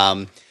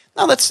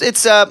 No,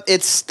 that's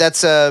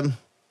an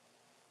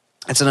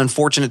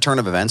unfortunate turn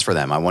of events for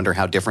them. I wonder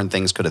how different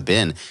things could have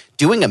been.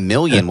 Doing $1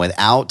 million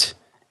without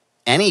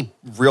any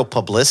real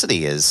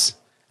publicity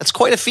that's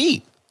quite a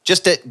feat.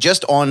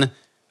 Just on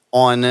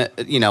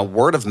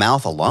word of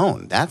mouth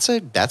alone. That's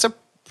a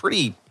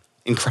pretty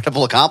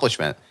incredible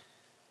accomplishment.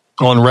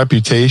 On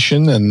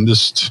reputation and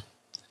just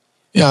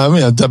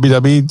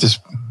WWE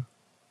just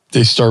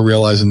they start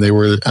realizing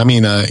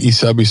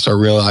ECW start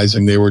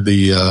realizing they were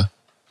the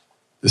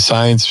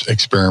science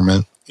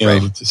experiment,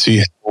 right, to see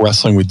how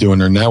wrestling would do in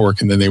their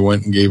network. And then they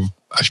went and gave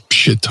a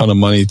shit ton of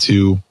money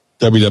to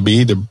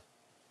WWE to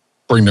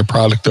bring their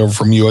product over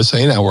from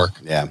USA Network.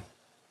 Yeah.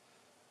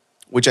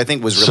 Which I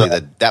think was really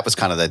that was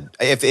kind of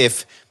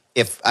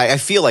if I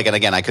feel like, and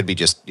again, I could be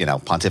just,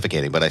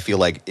 pontificating, but I feel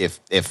like if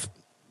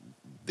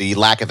the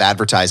lack of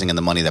advertising and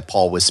the money that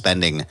Paul was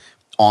spending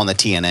on the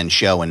TNN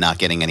show and not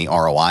getting any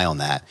ROI on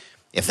that,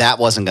 if that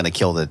wasn't going to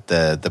kill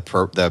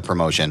the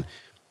promotion,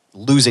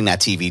 losing that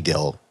TV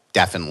deal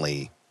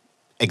definitely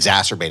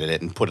exacerbated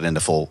it and put it into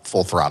full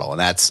throttle.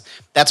 And that's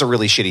a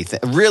really shitty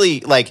thing.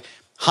 Really, like,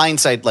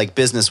 hindsight, like,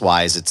 business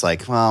wise, it's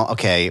like, well,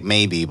 okay,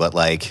 maybe, but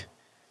like,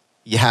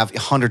 you have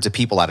hundreds of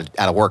people out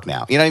of work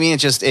now. You know what I mean?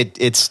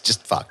 It's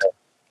just fucked.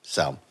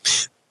 So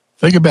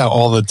Think about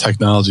all the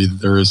technology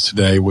that there is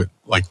today with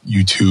like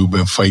YouTube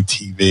and Fight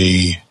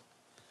TV,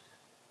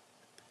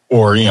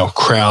 or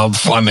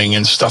crowdfunding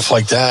and stuff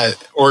like that,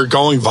 or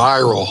going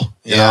viral.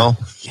 You know,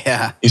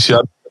 You see,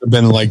 I've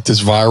been like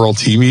this viral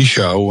TV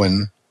show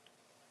and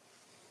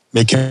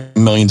making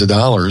millions of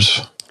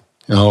dollars.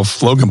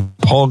 If Logan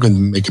Paul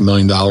can make $1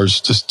 million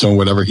just doing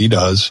whatever he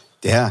does,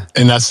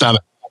 and that's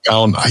not.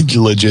 I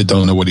legit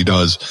don't know what he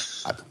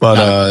does,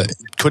 but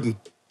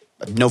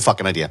no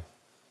fucking idea,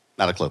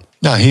 not a clue.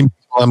 No, he made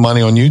a lot of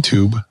money on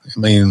YouTube. I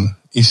mean,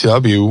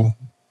 ECW,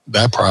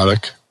 that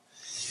product.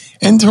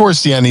 And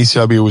towards the end,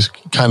 ECW was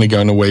kind of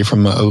going away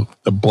from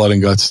the blood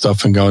and guts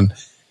stuff and going,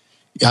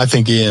 I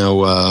think,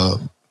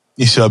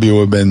 ECW would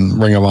have been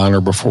Ring of Honor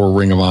before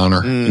Ring of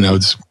Honor.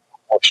 It's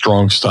more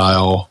strong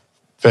style,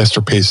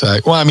 faster pace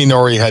act. Well, I mean, they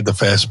already had the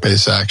fast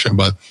pace action,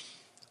 but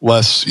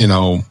less,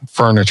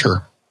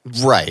 furniture.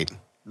 Right.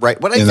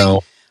 What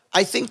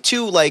I think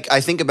too, like,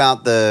 I think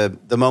about the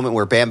moment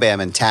where Bam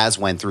Bam and Taz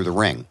went through the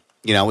ring,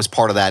 was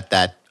part of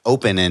that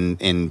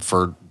open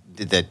for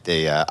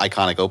the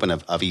iconic open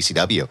of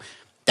ECW.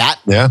 That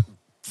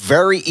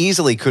very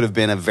easily could have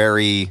been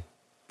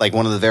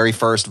one of the very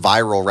first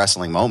viral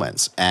wrestling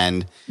moments.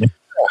 And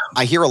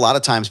I hear a lot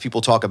of times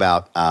people talk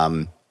about,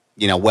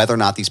 whether or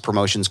not these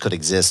promotions could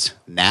exist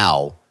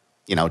now,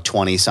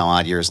 20 some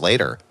odd years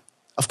later.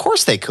 Of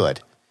course they could.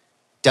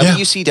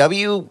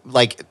 WCW,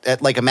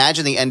 like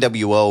imagine the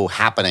NWO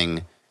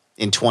happening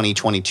in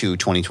 2022,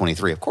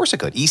 2023. Of course it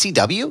could.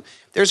 ECW,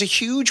 there's a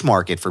huge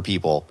market for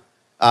people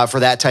for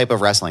that type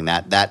of wrestling,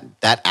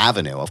 that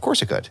avenue. Of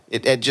course it could.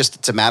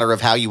 It's a matter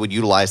of how you would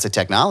utilize the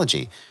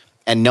technology.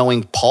 And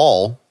knowing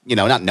Paul,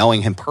 not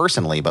knowing him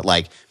personally, but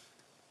like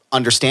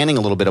understanding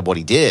a little bit of what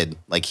he did,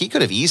 like he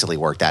could have easily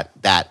worked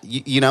that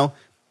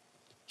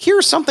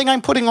here's something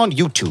I'm putting on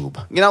YouTube.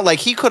 Like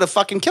he could have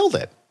fucking killed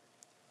it.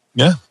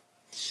 Yeah.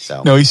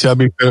 So no,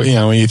 ECW,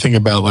 when you think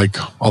about like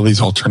all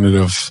these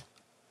alternative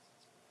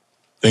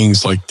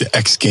things like the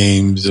X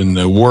Games and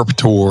the Warped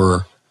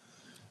Tour,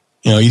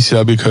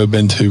 ECW could have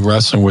been to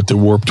wrestling what the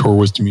Warped Tour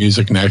was to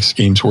music and the X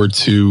Games were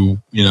to,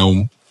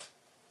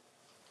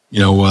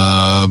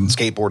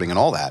 skateboarding and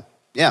all that.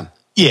 Yeah.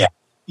 Yeah.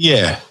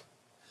 Yeah.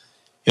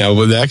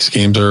 Well, the X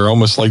Games are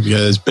almost like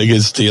as big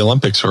as the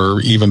Olympics or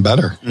even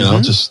better,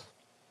 just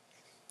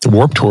the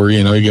Warped Tour,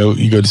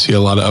 you go to see a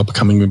lot of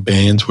upcoming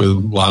bands with a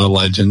lot of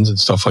legends and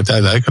stuff like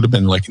that. That could have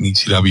been like an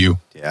ECW.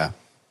 Yeah.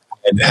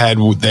 And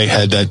they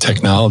had that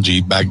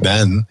technology back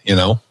then,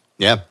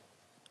 Yeah.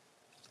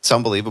 It's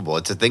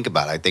unbelievable to think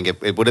about. I think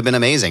it would have been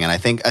amazing. And I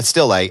think I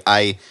still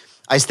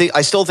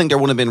think there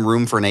would have been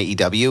room for an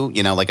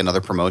AEW, like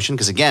another promotion.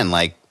 Because again,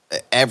 like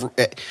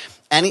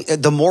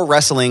the more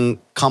wrestling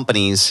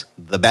companies,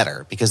 the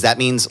better, because that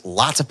means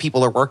lots of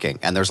people are working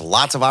and there's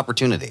lots of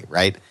opportunity,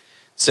 right?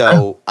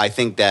 So I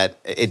think that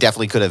it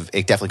definitely could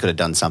have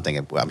done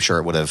something. I'm sure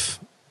it would have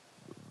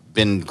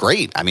been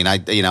great. I mean,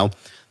 I'm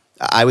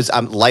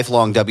a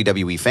lifelong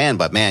WWE fan,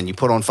 but man, you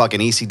put on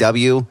fucking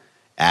ECW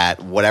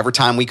at whatever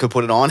time we could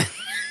put it on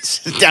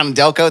down in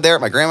Delco there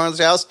at my grandmother's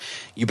house.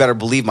 You better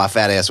believe my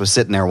fat ass was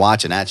sitting there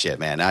watching that shit,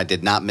 man. I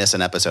did not miss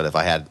an episode if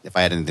I had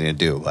anything to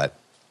do, but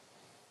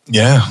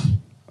yeah.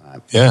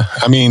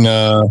 I mean,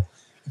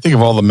 think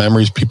of all the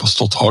memories people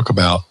still talk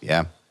about.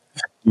 Yeah.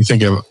 You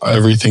think of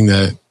everything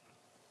that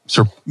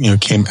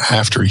came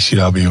after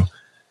ECW,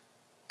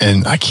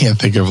 and I can't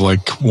think of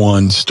like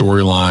one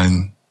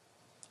storyline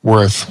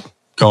worth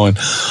going,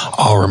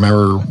 oh,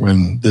 remember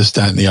when this,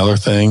 that, and the other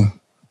thing,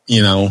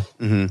 I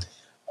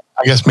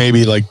guess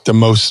maybe like the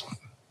most,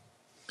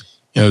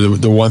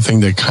 the one thing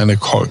that kind of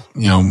caught,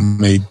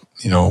 made,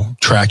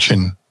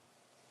 traction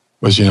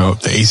was,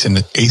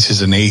 the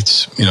aces and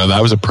eights, that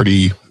was a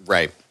pretty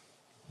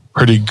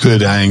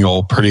good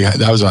angle.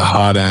 That was a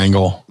hot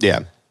angle.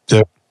 Yeah.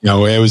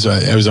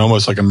 It was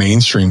almost like a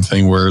mainstream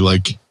thing where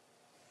like,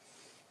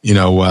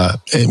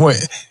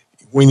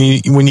 when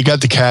you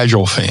got the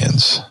casual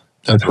fans,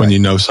 that's when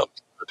something.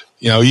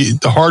 The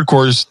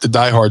hardcores, the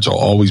diehards will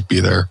always be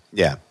there.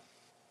 Yeah.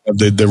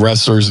 The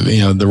wrestlers,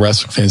 the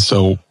wrestling fans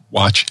still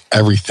watch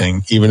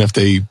everything, even if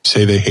they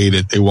say they hate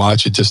it. They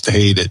watch it just to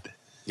hate it.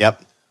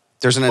 Yep.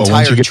 There's an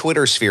entire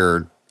Twitter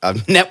sphere, a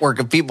network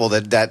of people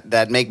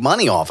that make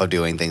money off of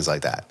doing things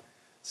like that.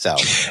 So,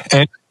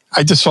 and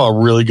I just saw a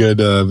really good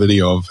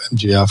video of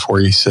MJF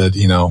where he said,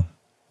 the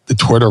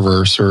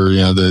Twitterverse or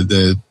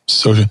the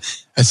social,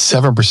 that's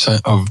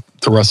 7% of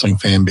the wrestling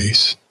fan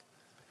base.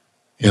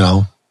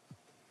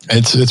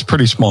 It's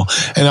pretty small.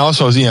 And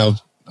also,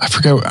 I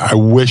forget. I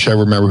wish I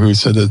remember who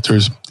said that.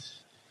 There's,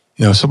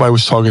 somebody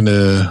was talking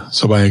to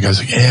somebody. And the guy's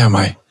like, "Yeah,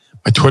 my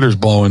Twitter's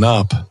blowing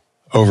up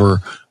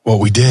over what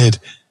we did."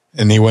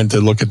 And he went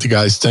to look at the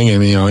guy's thing,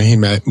 and he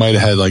might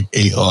have had like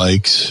 8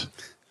 likes.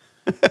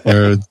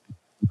 Or,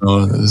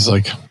 there's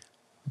like a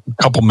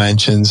couple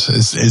mentions.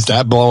 Is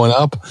that blowing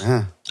up?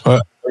 Yeah.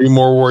 Are you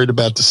more worried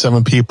about the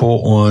 7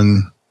 people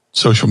on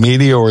social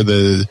media or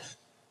the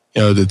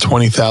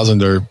 20,000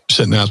 that are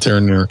sitting out there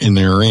in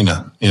the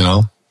arena?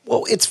 Well,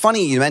 Well, it's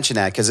funny you mention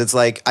that because it's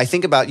like I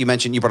think about you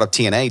brought up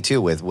TNA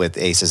too with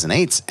Aces and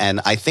Eights,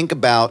 and I think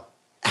about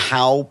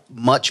how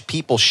much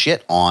people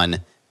shit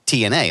on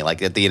TNA. Like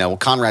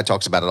Conrad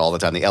talks about it all the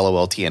time, the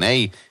LOL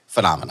TNA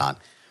phenomenon.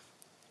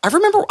 I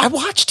remember I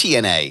watched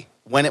TNA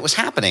when it was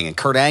happening, and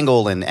Kurt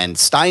Angle and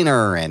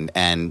Steiner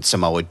and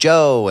Samoa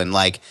Joe, and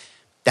like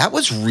that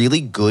was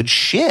really good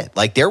shit.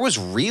 Like there was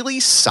really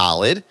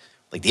solid,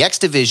 like the X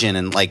Division,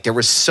 and like there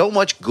was so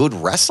much good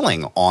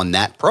wrestling on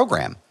that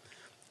program.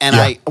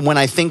 And when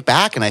I think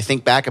back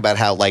about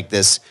how like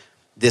this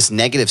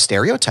negative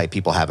stereotype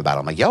people have about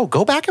him, like, yo,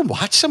 go back and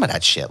watch some of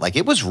that shit. Like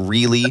it was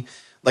really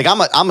like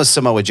I'm a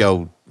Samoa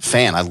Joe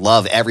fan. I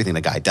love everything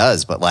the guy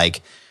does, but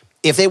like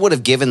if they would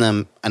have given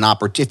them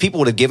if people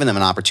would have given them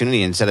an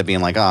opportunity instead of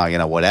being like,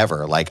 oh,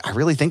 whatever, like I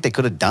really think they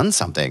could have done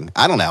something.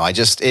 I don't know. I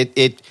just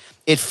it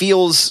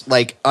feels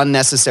like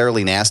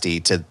unnecessarily nasty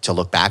to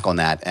look back on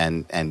that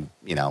and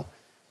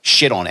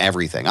shit on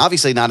everything.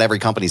 Obviously, not every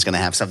company's going to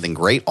have something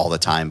great all the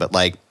time, but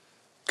like,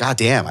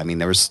 goddamn,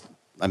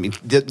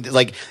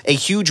 like a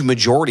huge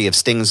majority of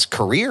Sting's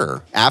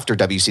career after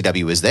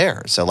WCW is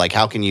there. So like,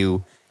 how can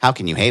you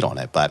hate on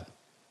it? But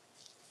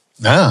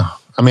no,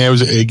 I mean, it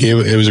was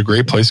a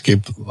great place.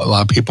 Gave a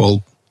lot of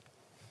people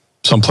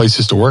some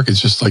places to work. It's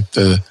just like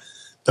the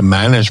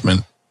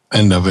management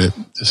end of it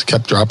just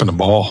kept dropping the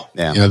ball.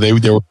 Yeah,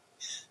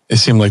 it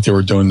seemed like they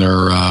were doing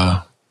their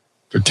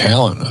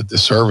talent a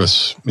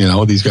disservice.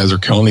 These guys are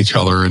killing each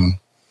other, and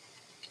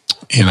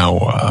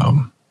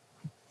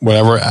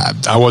whatever.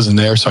 I wasn't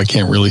there, so I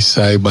can't really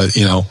say. But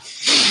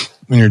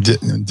when you're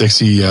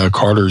Dixie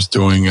Carter's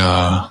doing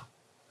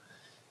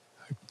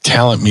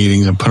talent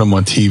meetings and put them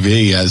on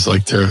TV as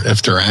like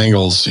their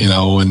angles,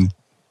 and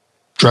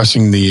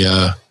dressing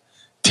the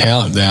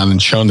talent down and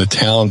showing the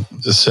talent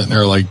just sitting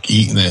there like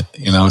eating it.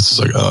 It's just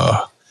like,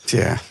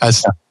 yeah,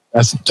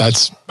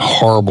 that's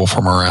horrible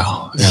for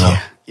morale.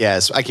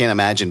 Yes, I can't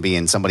imagine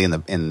being somebody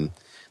in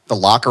the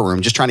locker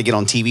room just trying to get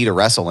on TV to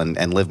wrestle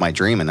and live my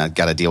dream, and I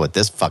got to deal with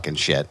this fucking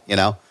shit.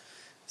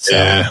 So,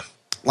 yeah.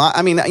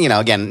 I mean,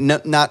 again,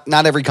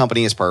 not every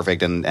company is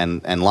perfect,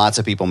 and lots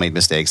of people made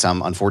mistakes.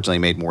 Some unfortunately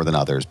made more than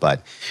others,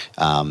 but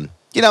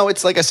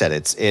it's like I said,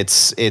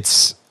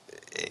 it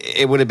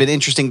would have been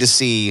interesting to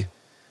see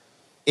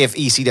if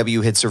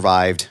ECW had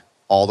survived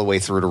all the way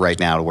through to right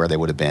now to where they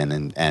would have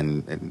been,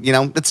 and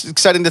it's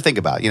exciting to think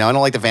about. I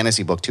don't like the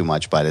fantasy book too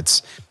much, but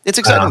it's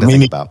exciting to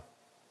think about.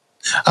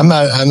 I'm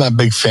not a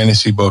big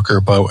fantasy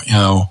booker, but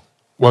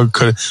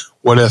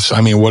what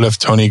if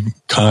Tony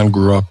Khan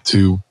grew up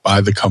to buy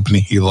the company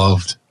he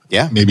loved?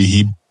 Yeah, maybe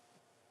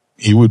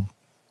he would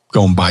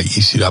go and buy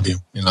ECW.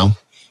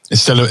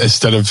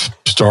 Instead of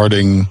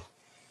starting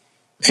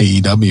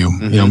AEW.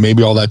 Mm-hmm.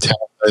 Maybe all that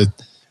talent that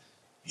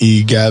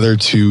he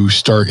gathered to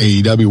start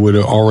AEW would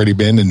have already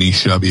been in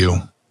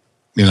ECW.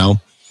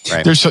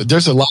 Right.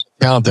 There's a lot of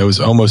talent that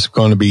was almost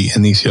going to be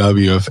in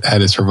ECW if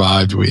had it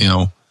survived.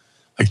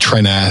 Like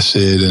Trent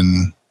Acid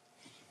and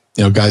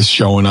guys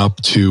showing up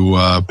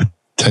to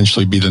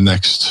potentially be the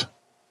next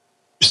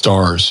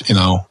stars.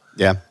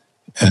 Yeah,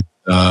 and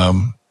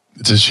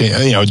it's a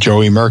shame.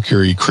 Joey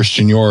Mercury,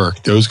 Christian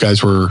York, those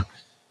guys were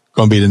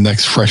going to be the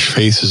next fresh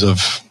faces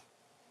of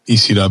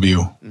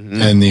ECW,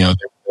 mm-hmm. and there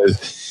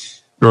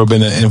would have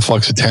been an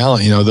influx of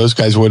talent. Those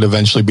guys would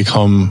eventually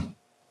become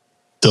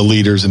the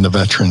leaders and the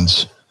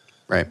veterans,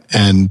 right?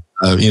 And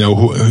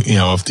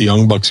if the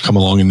Young Bucks come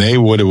along and they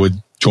would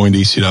join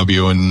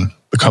ECW and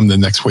become the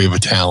next wave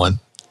of talent.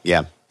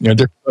 Yeah.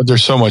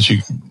 There's so much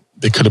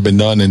that could have been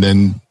done. And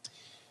then,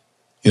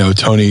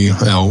 Tony,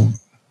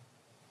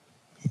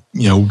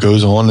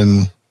 goes on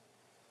and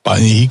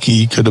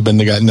he could have been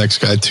the next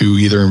guy to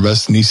either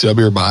invest in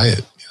ECW or buy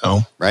it,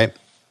 Right.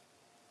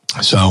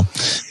 So,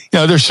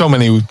 there's so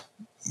many,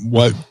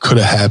 what could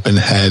have happened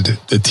had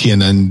the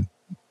TNN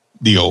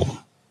deal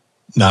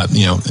not,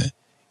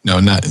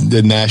 not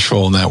the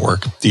Nashville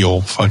network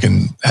deal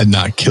fucking had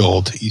not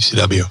killed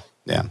ECW.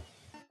 Yeah.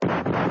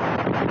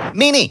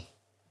 Meanie.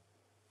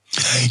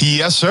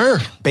 Yes,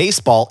 sir.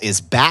 Baseball is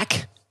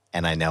back,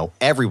 and I know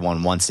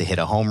everyone wants to hit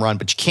a home run,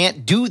 but you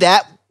can't do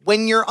that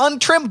when your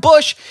untrimmed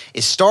bush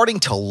is starting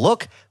to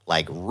look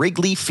like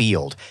Wrigley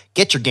Field.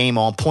 Get your game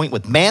on point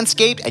with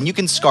Manscaped, and you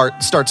can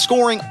start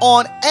scoring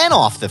on and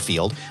off the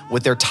field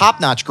with their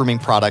top-notch grooming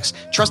products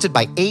trusted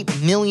by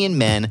 8 million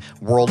men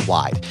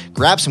worldwide.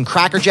 Grab some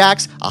Cracker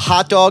Jacks, a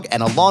hot dog,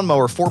 and a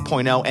Lawnmower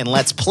 4.0, and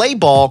let's play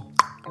ball.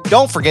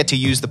 Don't forget to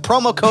use the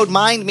promo code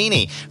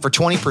MindMeanie for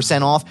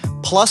 20% off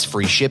plus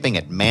free shipping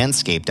at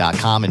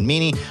manscaped.com. And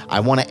Meanie,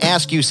 I want to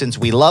ask you, since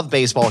we love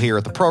baseball here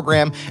at the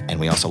program and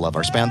we also love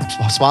our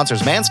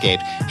sponsors,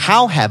 Manscaped,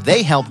 how have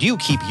they helped you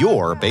keep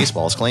your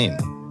baseballs clean?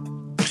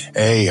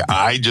 Hey,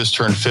 I just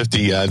turned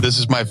 50. This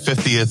is my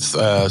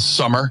 50th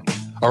summer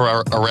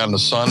around the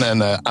sun,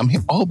 and I'm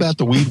all about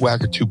the Weed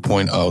Whacker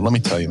 2.0. Let me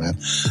tell you, man.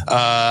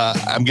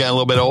 I'm getting a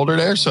little bit older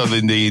there, so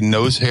the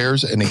nose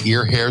hairs and the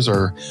ear hairs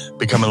are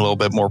becoming a little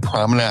bit more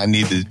prominent. I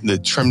need to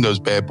trim those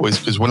bad boys,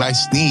 because when I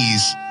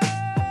sneeze,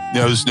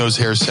 nose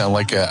hairs sound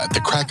like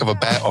the crack of a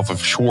bat off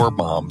of Shore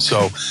Bomb.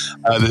 So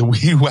the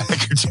Weed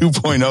Whacker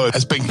 2.0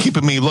 has been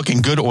keeping me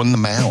looking good on the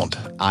mound.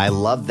 I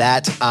love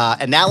that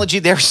analogy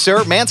there,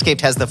 sir.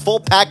 Manscaped has the full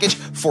package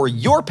for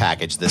your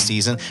package this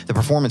season. The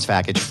Performance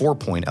Package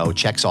 4.0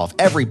 checks off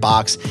every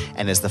box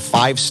and is the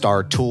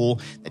 5-star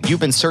tool that you've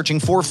been searching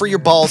for your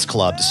balls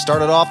club. To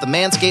start it off, the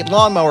Manscaped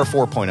Lawnmower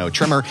 4.0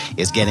 trimmer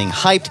is getting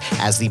hyped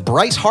as the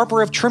Bryce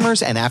Harper of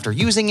trimmers, and after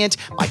using it,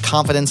 my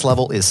confidence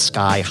level is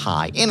sky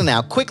high. In and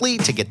out quickly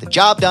to get the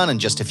job done in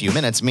just a few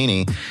minutes,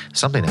 meaning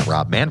something that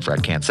Rob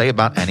Manfred can't say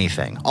about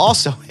anything.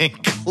 Also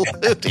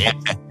included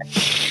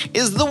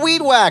is the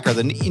Weed Whacker.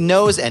 The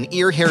nose and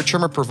ear hair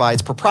trimmer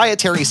provides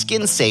proprietary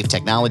skin-safe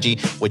technology,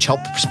 which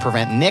helps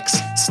prevent nicks,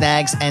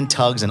 snags, and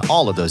tugs in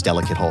all of those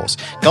delicate holes.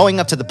 Going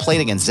up to the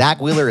plate against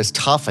Zach Wheeler is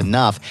tough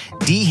enough.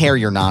 De-hair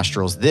your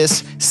nostrils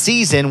this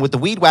season with the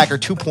Weed Whacker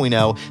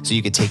 2.0 so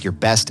you can take your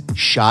best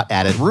shot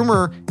at it.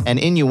 Rumor and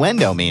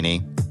innuendo,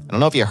 Meanie. I don't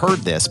know if you heard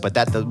this, but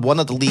one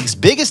of the league's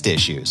biggest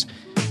issues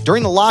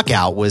during the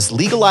lockout was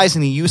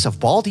legalizing the use of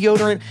ball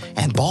deodorant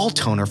and ball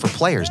toner for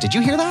players. Did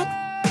you hear that?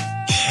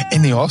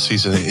 In the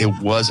offseason,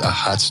 it was a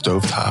hot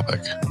stove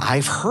topic.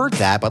 I've heard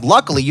that, but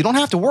luckily you don't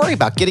have to worry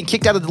about getting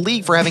kicked out of the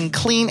league for having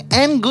clean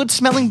and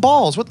good-smelling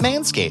balls with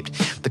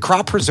Manscaped. The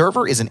Crop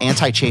Preserver is an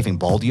anti-chafing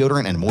ball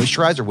deodorant and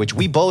moisturizer, which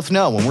we both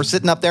know when we're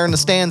sitting up there in the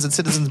stands at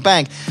Citizens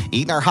Bank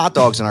eating our hot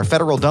dogs and our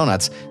Federal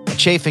donuts, that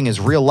chafing is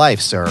real life,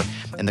 sir.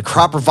 And the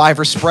Crop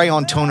Reviver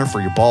spray-on toner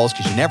for your balls,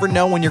 because you never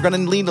know when you're going to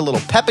need a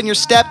little pep in your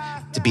step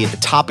to be at the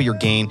top of your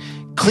game.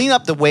 Clean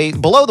up the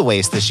below the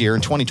waist this year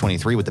in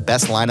 2023 with the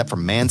best lineup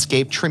from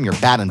Manscaped. Trim your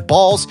bat and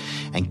balls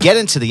and get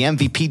into the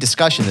MVP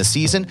discussion this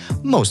season.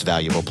 Most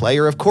valuable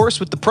player, of course,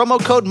 with the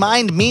promo code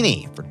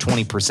MindMeanie for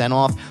 20%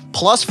 off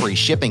plus free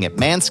shipping at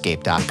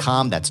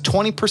manscaped.com. That's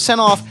 20%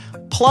 off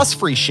plus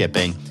free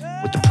shipping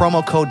with the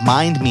promo code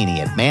MindMeanie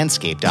at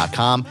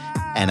manscaped.com.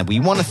 And we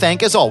want to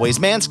thank, as always,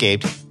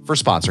 Manscaped for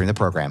sponsoring the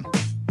program.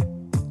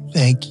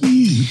 Thank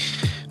you.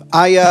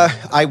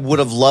 I would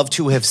have loved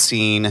to have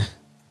seen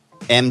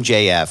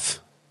MJF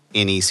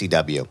in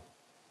ECW.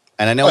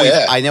 And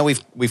I know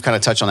we've kind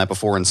of touched on that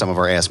before in some of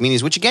our Ask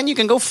Meanies, which again, you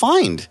can go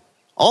find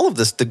all of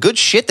this, the good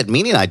shit that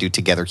Meanie and I do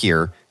together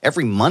here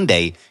every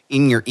Monday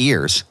in your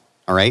ears,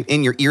 all right?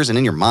 In your ears and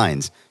in your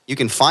minds. You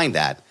can find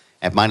that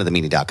at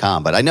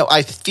mindofthemeanie.com. But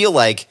I feel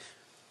like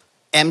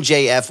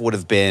MJF would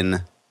have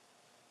been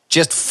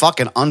just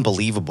fucking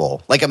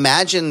unbelievable. Like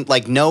imagine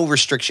like no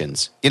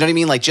restrictions. You know what I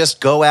mean? Like just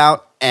go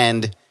out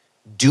and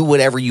do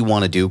whatever you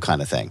want to do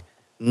kind of thing.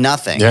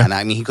 Nothing. Yeah. And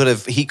I mean, he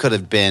could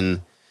have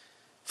been,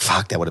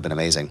 fuck, that would have been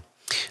amazing.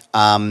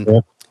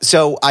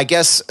 So I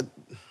guess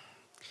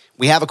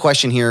we have a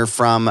question here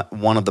from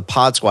one of the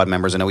Pod Squad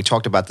members. I know we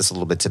talked about this a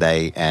little bit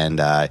today and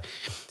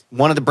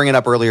wanted to bring it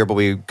up earlier, but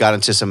we got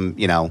into some,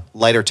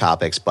 lighter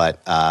topics.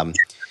 But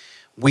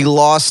we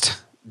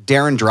lost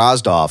Darren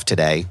Drozdov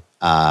today,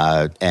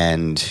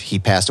 and he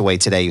passed away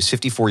today. He was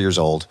 54 years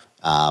old.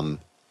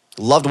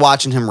 Loved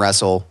watching him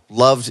wrestle.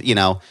 Loved,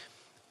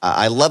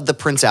 I love the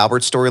Prince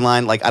Albert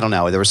storyline. Like, I don't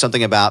know. There was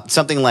something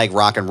like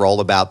rock and roll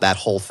about that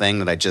whole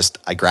thing that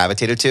I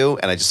gravitated to.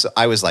 And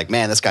I was like,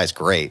 man, this guy's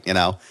great,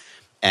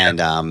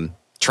 And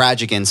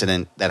tragic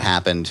incident that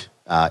happened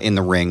in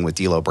the ring with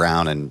D'Lo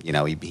Brown. And,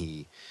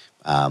 he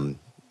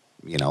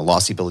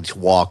lost the ability to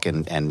walk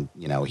and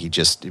he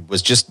just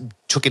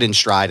took it in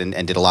stride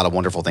and did a lot of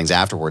wonderful things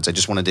afterwards. I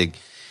just wanted to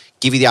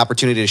give you the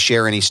opportunity to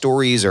share any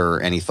stories or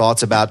any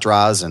thoughts about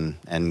Droz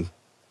and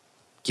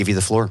give you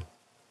the floor.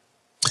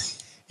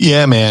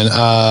 Yeah, man.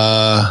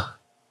 I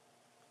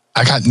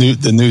got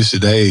the news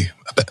today.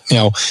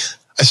 I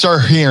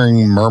started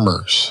hearing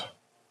murmurs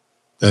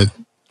that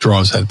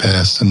Droz had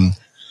passed, and I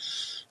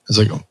was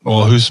like,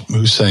 "Well,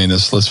 who's saying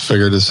this? Let's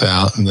figure this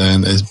out." And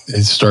then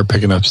it started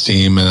picking up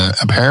steam, and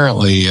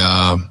apparently,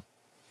 I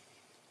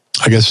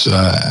guess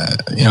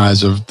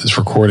as of this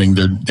recording,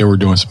 they were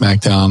doing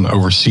SmackDown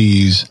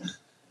overseas.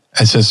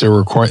 And since they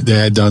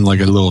had done like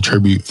a little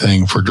tribute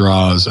thing for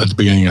Droz at the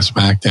beginning of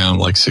SmackDown,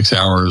 like 6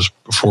 hours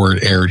before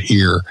it aired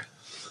here.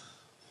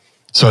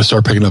 So I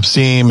started picking up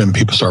steam and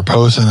people started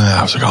posting and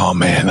I was like, oh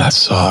man, that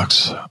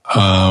sucks.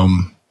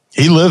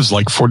 He lives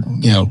like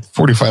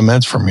 45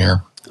 minutes from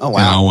here. Oh,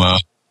 wow.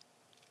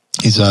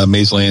 He's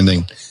Mays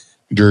Landing,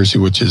 New Jersey,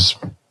 which is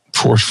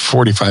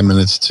 45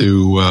 minutes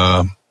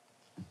to,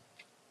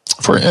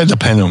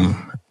 depending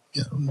on,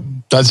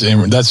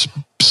 that's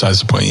besides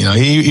the point.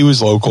 He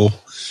was local.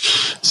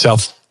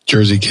 South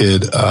Jersey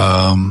kid,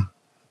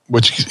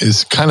 which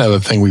is kind of a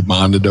thing we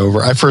bonded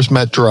over. I first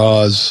met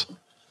Droz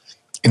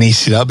in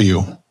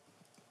ECW,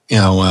 and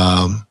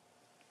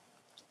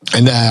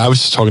I was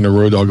just talking to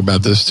Road Dogg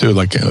about this too,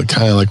 like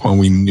kind of like when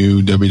we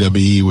knew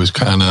WWE was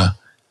kind of,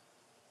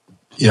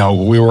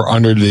 we were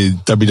under the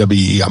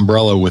WWE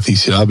umbrella with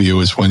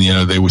ECW is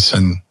when, they would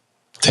send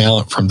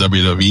talent from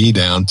WWE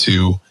down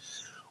to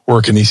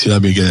work in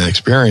ECW, get an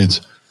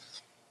experience.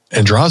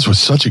 And Droz was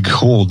such a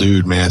cool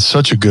dude, man.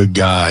 Such a good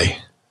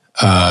guy.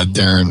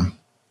 Darren.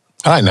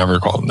 I never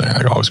called him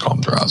Darren. I always call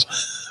him Droz.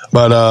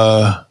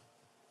 But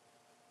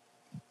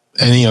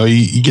and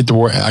you get to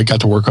work. I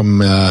got to work on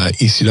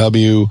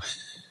ECW,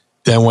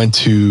 then went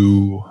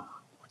to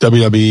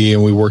WWE,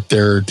 and we worked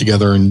there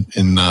together in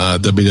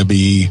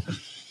WWE.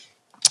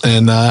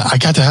 And I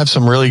got to have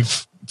some really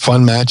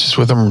fun matches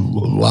with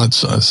him.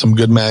 Some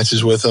good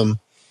matches with him.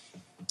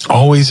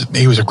 Always,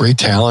 he was a great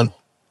talent.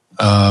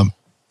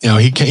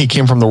 He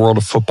came from the world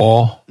of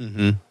football.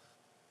 Mm-hmm.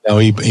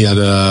 He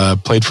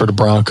had played for the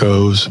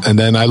Broncos, and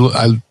then I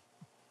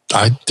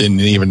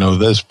didn't even know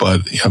this,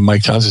 but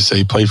Mike Johnson said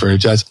he played for the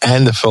Jets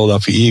and the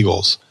Philadelphia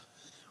Eagles,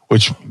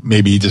 which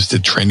maybe he just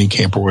did training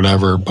camp or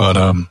whatever.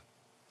 But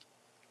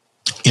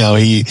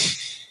he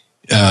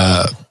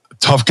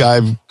tough guy,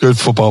 good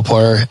football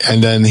player,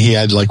 and then he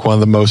had like one of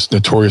the most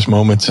notorious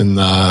moments in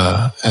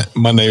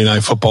Monday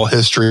Night Football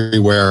history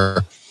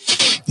where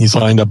he's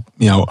lined up,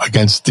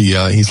 against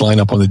he's lined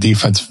up on the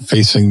defense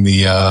facing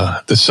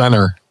the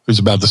center who's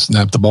about to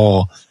snap the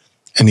ball,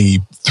 and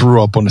he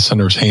threw up on the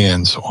center's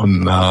hands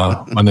on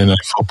Monday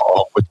Night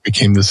Football, which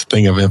became this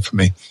thing of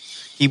infamy.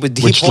 He pulled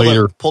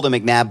a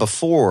McNabb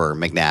before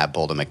McNabb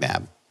pulled a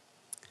McNabb.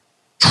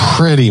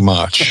 Pretty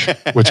much,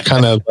 which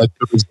kind of led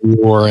to his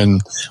war.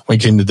 And when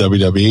he came to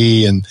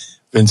WWE, and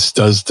Vince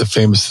does the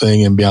famous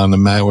thing and Beyond the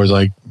Mat where it's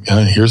like,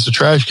 here's the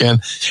trash can.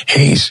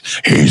 He's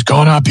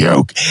gonna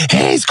puke.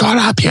 He's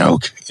gonna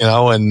puke.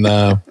 And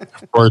of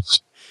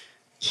course,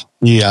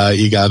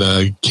 he got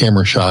a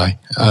camera shy,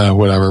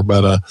 whatever.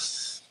 But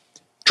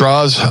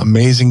Droz,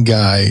 amazing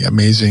guy,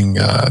 amazing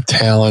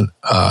talent.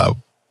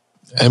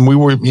 And we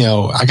were,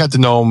 I got to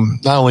know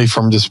him not only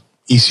from just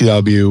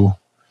ECW,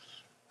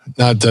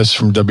 not just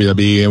from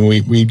WWE, and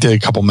we did a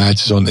couple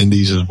matches on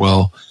Indies as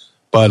well.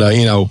 But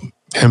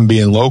him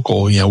being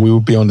local, we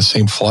would be on the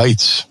same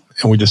flights,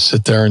 and we just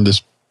sit there and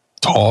just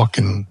talk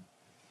and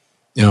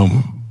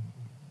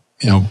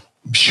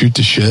shoot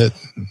the shit.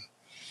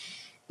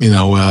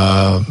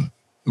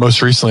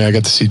 Most recently, I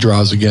got to see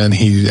Droz again.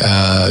 He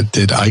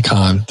did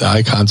the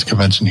Icons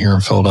convention here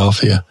in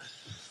Philadelphia.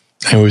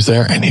 I was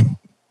there, and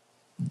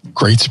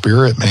great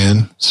spirit,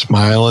 man,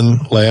 smiling,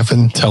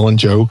 laughing, telling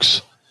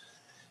jokes.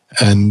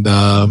 And,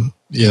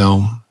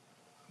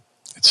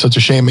 it's such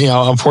a shame.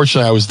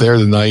 Unfortunately, I was there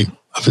the night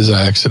of his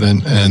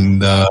accident.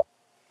 And, this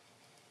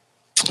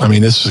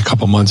was a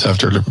couple months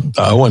after the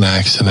Owen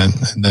accident.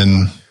 And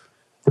then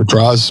the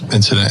Droz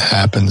incident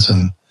happens.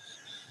 And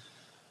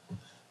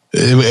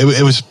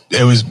it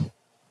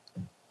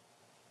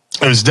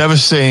was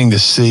devastating to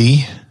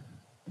see,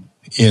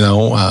 and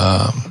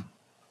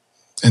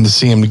to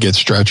see him get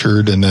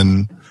stretchered and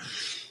then,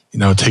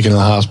 taken to the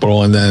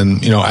hospital. And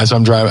then, as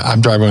I'm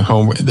driving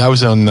home, that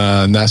was on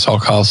Nassau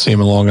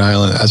Coliseum in Long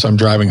Island. As I'm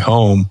driving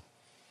home,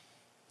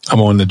 I'm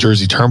on the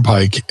Jersey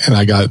Turnpike, and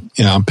I got,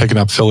 I'm picking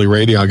up Philly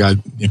radio. I got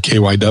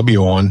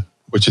KYW on,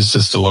 which is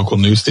just a local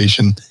news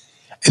station.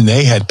 And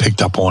they had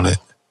picked up on it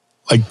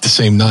like the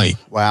same night.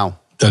 Wow.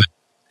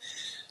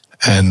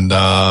 And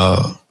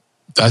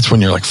that's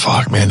when you're like,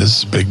 fuck, man, this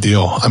is a big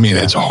deal.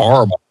 It's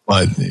horrible,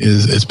 but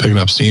it's picking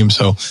up steam.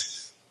 So,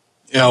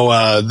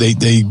 I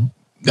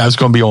was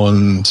going to be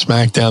on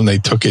SmackDown. They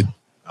took it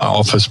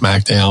off of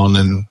SmackDown,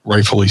 and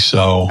rightfully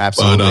so.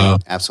 Absolutely.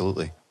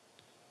 Absolutely.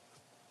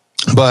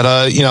 But,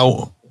 and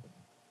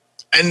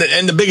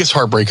the biggest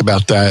heartbreak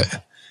about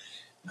that,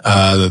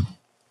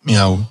 we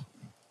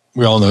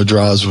all know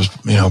Droz was,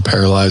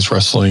 paralyzed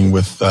wrestling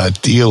with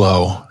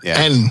D'Lo.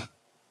 Yeah. And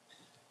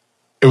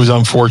it was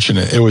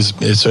unfortunate. It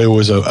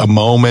was a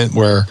moment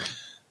where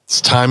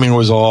his timing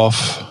was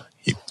off.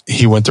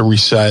 He went to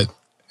reset,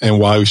 and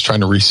while he was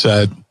trying to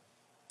reset,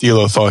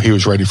 D'Lo thought he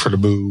was ready for the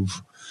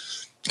move.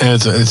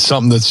 And it's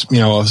something that's,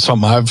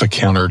 something I've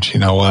encountered.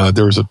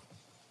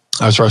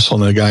 I was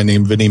wrestling a guy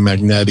named Vinny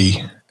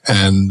Magnetti,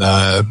 and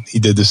he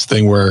did this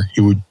thing where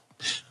he would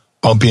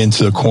bump you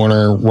into the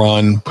corner,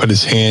 run, put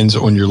his hands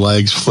on your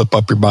legs, flip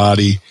up your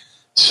body,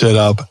 sit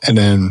up, and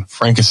then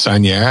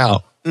Frankenstein you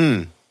out.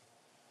 Mm.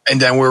 And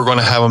then we were going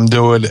to have him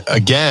do it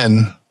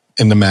again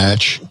in the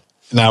match.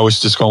 And I was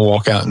just going to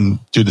walk out and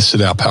do the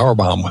sit-out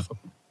powerbomb with him,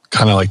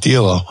 kind of like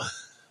D'Lo.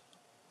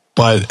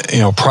 But,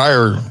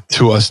 prior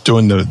to us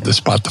doing the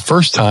spot the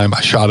first time,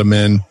 I shot him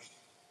in,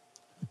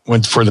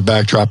 went for the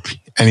backdrop,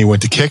 and he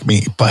went to kick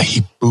me, but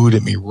he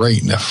booted me right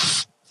in the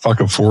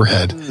fucking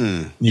forehead.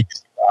 Mm. You could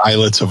see the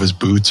eyelets of his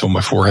boots on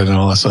my forehead and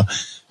all that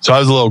stuff. So I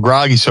was a little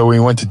groggy. So when he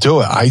went to do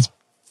it, I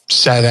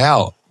sat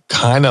out,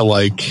 kind of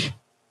like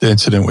the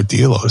incident with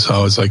D'Lo. So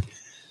I was like,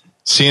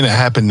 seeing it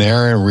happen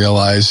there and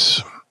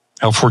realize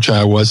how fortunate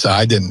I was that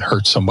I didn't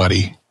hurt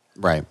somebody.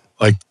 Right.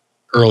 Like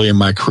early in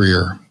my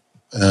career.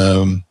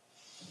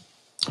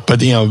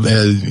 But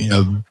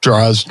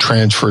Droz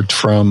transferred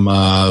from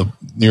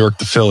New York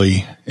to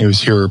Philly. He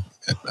was here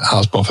at the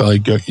hospital.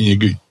 Philly.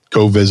 You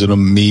go visit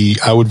him.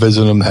 I would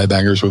visit him.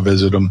 Headbangers would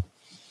visit him.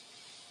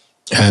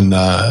 And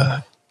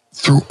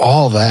through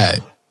all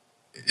that,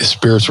 his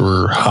spirits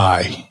were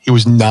high. He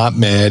was not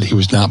mad. He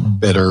was not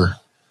bitter.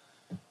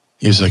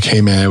 He was like,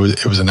 "Hey, man,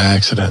 it was an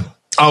accident."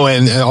 Oh,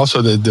 and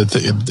also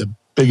the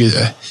biggest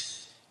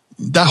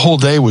that whole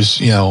day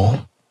was,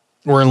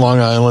 we're in Long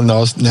Island,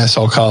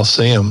 Nassau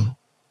Coliseum.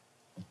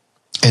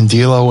 and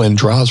D'Lo and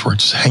Droz were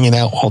just hanging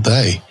out all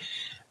day.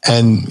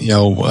 And,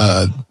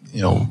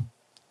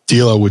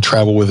 D'Lo would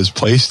travel with his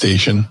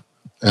PlayStation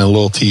and a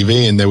little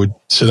TV, and they would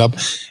sit up.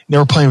 They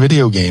were playing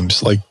video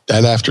games. Like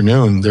that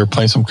afternoon, they were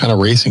playing some kind of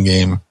racing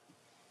game.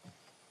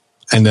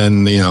 And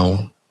then, they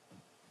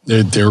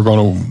were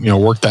going to,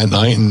 work that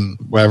night, and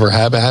whatever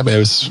happened.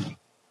 It's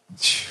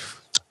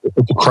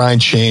a crying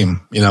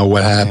shame,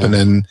 what happened.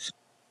 Yeah.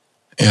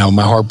 And,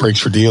 my heart breaks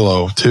for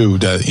D'Lo too,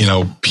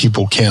 that,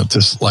 people can't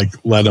just like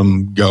let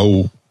him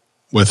go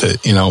with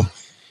it,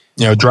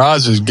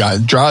 Droz has,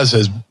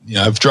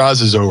 if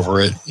Droz is over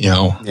it,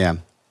 Yeah.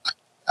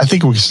 I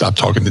think we can stop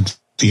talking to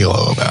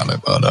D'Lo about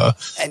it. But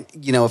and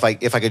if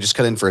I could just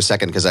cut in for a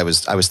second, because I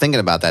was thinking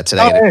about that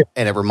today,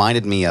 and it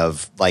reminded me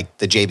of like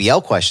the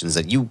JBL questions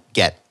that you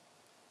get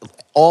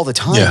all the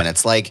time, and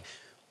it's like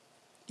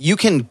you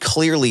can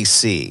clearly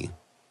see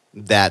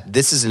that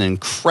this is an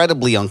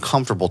incredibly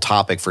uncomfortable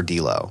topic for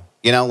D'Lo.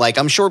 Like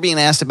I'm sure being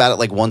asked about it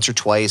like once or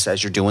twice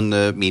as you're doing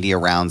the media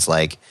rounds,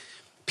 like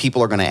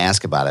people are going to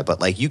ask about it,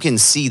 but like you can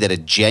see that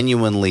it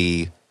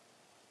genuinely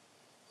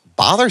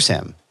bothers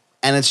him.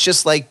 And it's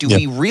just like, do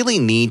we really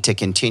need to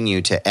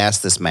continue to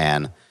ask this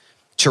man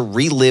to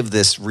relive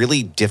this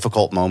really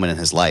difficult moment in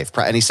his life?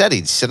 And he said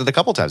it a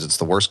couple times. It's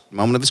the worst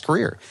moment of his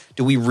career.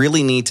 Do we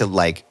really need to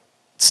like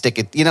stick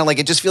it? Like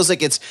it just feels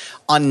like it's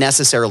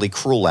unnecessarily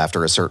cruel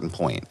after a certain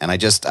point. And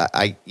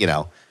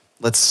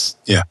let's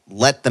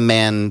let the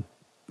man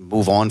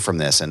move on from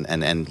this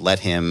and let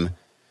him,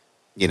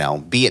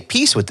 be at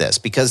peace with this,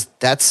 because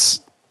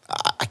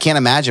I can't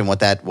imagine what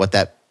that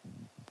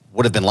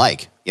would have been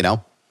like,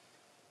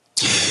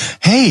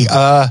 Hey,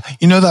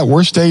 that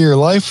worst day of your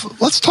life?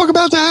 Let's talk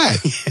about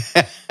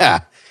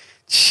that.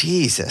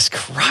 Jesus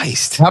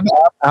Christ. How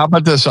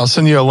about this? I'll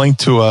send you a link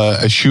to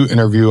a shoot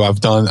interview I've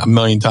done a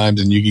million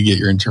times, and you can get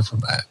your intro from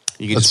that.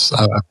 You can just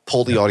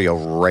pull the audio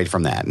right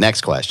from that.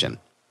 Next question.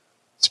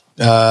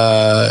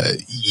 But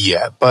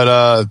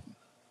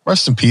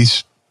rest in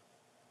peace,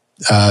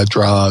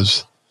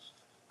 Droz.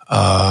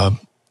 I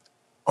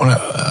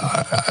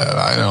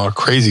know, a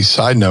crazy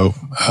side note,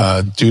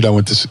 dude I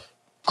went to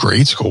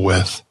grade school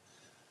with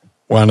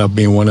wound up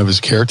being one of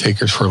his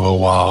caretakers for a little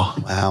while.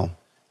 Wow.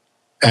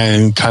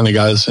 And kind of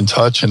got us in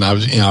touch, and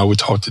I would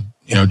talk to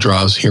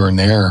Droz here and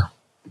there,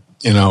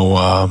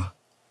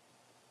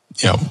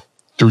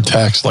 through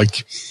text.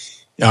 Like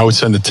I would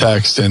send a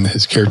text, and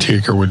his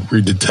caretaker would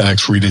read the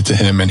text, read it to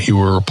him, and he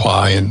would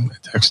reply and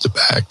text it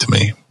back to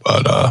me.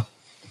 But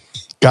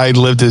guy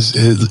lived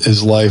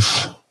his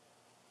life,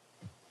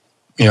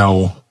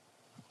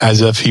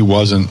 as if he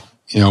wasn't,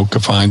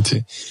 confined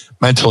to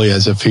mentally,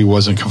 as if he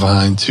wasn't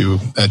confined to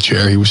that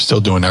chair. He was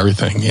still doing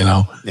everything,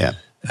 Yeah.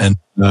 And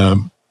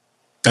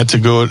that's a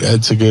good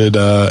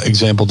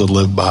example to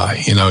live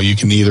by. You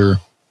can either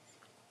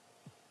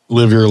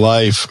live your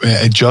life,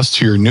 adjust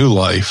to your new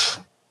life,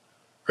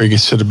 or you can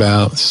sit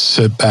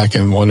back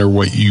and wonder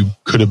what you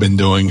could have been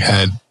doing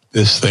had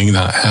this thing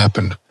not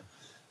happened.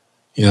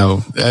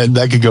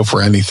 That could go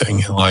for anything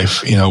in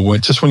life.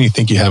 When you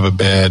think you have a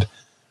bad,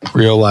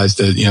 realize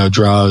that,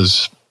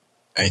 Droz,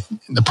 in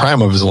the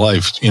prime of his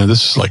life,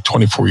 this is like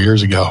 24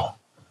 years ago.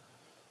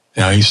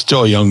 He's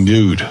still a young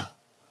dude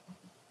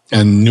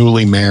and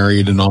newly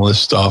married and all this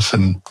stuff.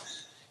 And,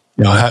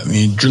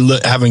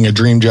 having a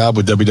dream job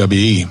with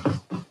WWE.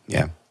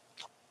 Yeah.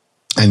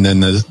 And then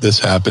this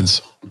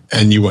happens,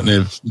 and you wouldn't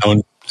have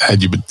known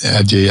had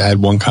you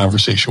had one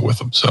conversation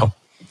with him. So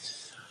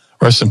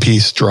rest in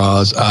peace,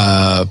 Droz.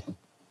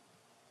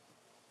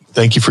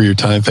 Thank you for your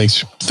time.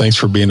 Thanks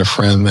for being a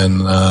friend,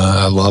 and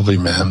I love you,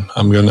 man.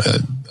 I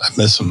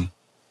miss him.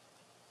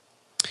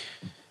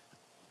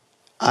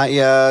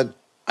 I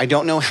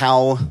don't know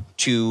how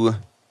to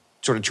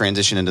sort of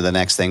transition into the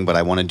next thing, but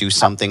I want to do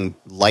something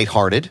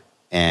lighthearted,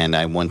 and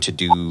I want to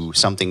do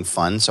something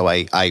fun. So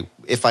I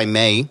if I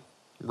may,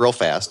 real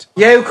fast.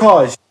 Yeah, of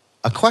course.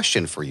 A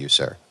question for you,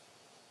 sir.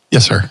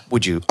 Yes, sir.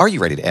 Are you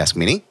ready to ask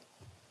Meanie?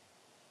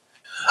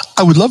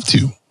 I would love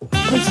to.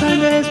 It's time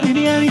to ask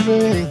Meanie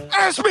anything.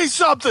 Ask me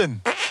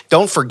something.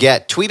 Don't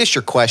forget, tweet us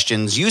your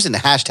questions using the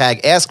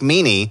hashtag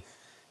AskMeanie,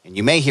 and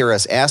you may hear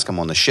us ask them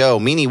on the show.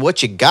 Meanie,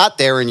 what you got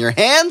there in your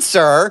hand,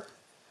 sir?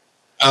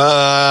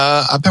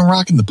 I've been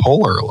rocking the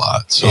Polar a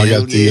lot. So I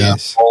got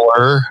the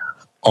Polar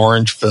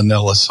Orange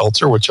Vanilla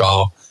Seltzer, which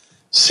I'll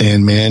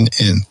Sandman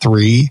in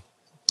 3,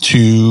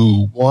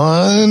 2,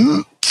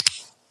 1.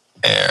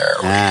 There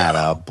we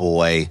go.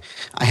 Boy.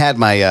 I had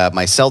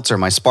my seltzer,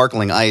 my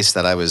sparkling ice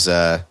that I was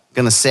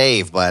going to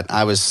save, but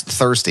I was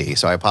thirsty,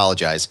 so I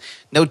apologize.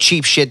 No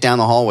cheap shit down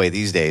the hallway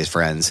these days,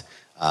 friends.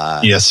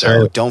 Yes,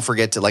 sir. So don't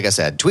forget to, like I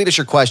said, tweet us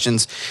your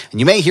questions, and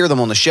you may hear them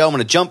on the show. I'm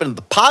going to jump into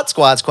the Pot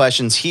Squad's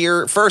questions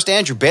here. First,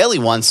 Andrew Bailey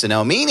wants to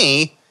know,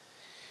 Meanie,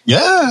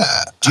 yeah,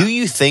 do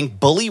you think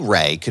Bully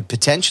Ray could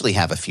potentially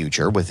have a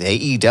future with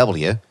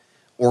AEW,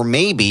 or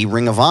maybe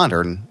Ring of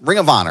Honor,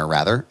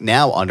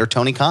 now under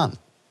Tony Khan?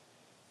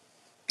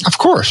 Of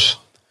course.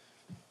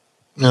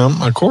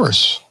 Of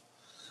course.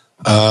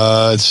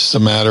 It's a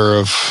matter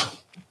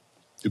of,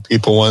 do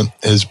people want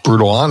his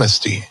brutal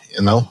honesty,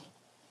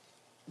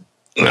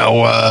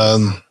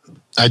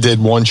 I did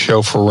one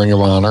show for Ring of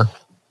Honor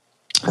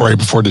right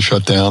before the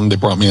shutdown. They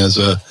brought me as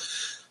a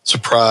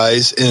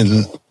surprise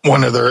in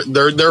one of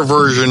their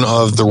version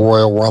of the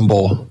Royal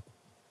Rumble.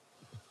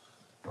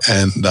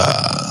 And,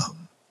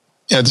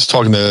 just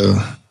talking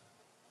to,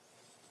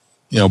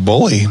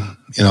 Bully,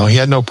 he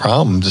had no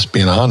problem just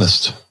being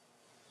honest.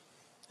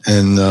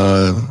 And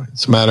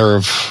it's a matter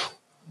of,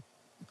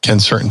 can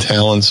certain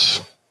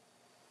talents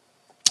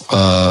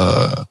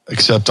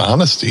accept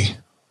honesty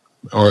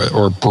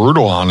or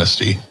brutal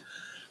honesty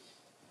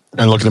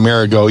and look in the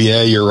mirror and go,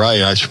 yeah, you're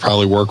right, I should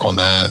probably work on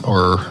that.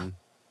 Or,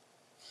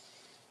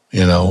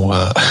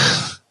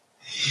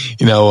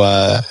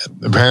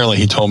 apparently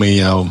he told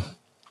me,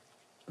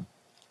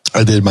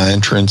 I did my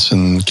entrance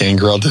and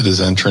Gangrel did his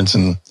entrance,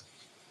 and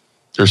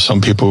there's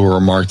some people who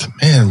remarked,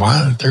 man,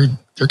 why they're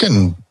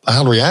getting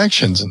loud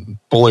reactions. And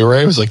Bully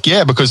Ray was like,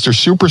 yeah, because they're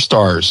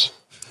superstars.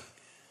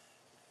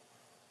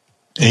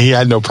 And he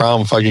had no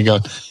problem fucking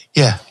going,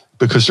 yeah,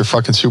 because they're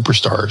fucking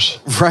superstars.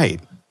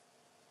 Right.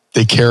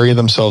 They carry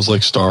themselves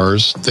like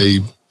stars. They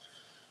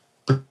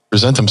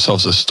present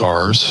themselves as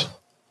stars.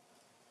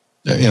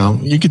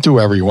 You could do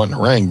whatever you want in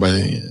the ring, but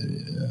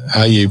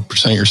how you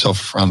present yourself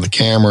in front of the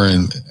camera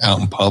and out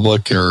in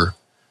public, or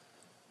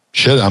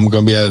shit, I'm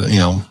going to be at,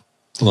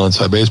 Little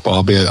Inside Baseball,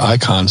 I'll be at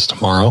Icons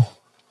tomorrow.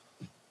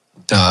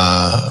 You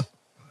got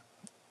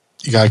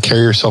to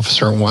carry yourself a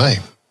certain way,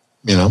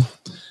 And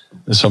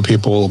some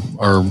people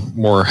are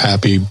more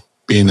happy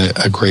being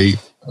a great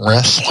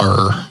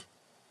wrestler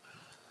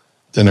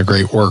than a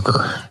great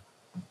worker.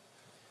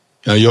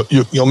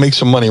 You'll make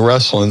some money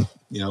wrestling,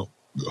 hold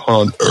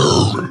on.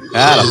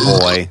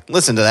 Attaboy.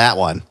 Listen to that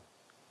one.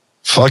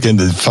 Fucking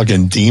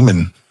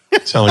demon.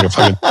 Sound like a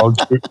fucking dog.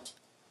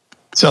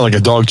 Sound like a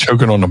dog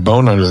choking on a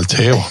bone under the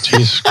table.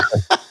 Jesus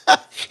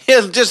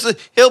Christ.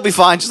 He'll be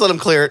fine. Just let him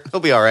clear it.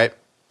 He'll be all right.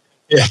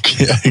 Yeah,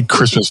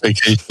 Christmas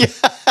vacation.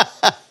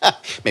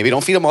 Maybe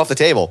don't feed him off the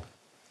table.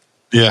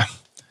 Yeah.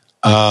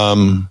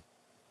 But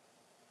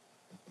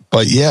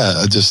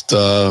yeah, just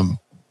Al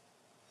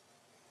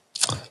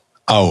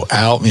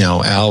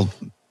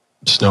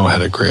Snow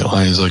had a great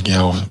line. He's like,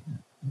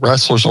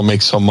 wrestlers will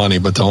make some money,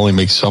 but they'll only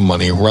make some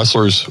money.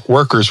 Workers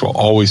will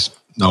always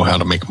know how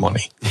to make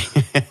money.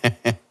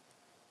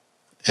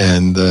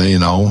 And,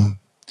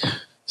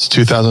 it's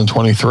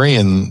 2023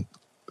 and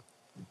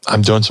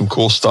I'm doing some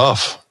cool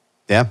stuff.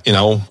 Yeah.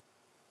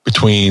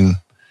 Between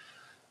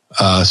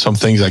some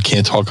things I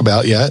can't talk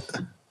about yet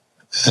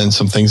and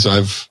some things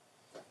I've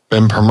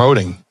been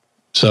promoting.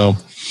 So,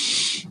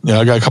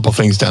 I got a couple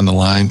things down the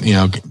line.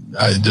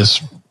 I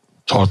just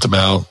talked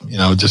about,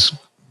 just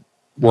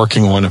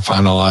working on and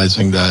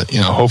finalizing that,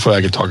 hopefully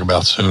I could talk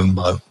about soon,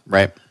 but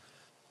right.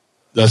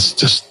 That's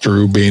just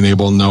through being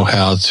able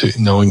to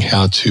knowing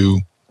how to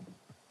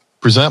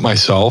present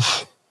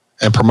myself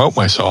and promote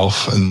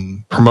myself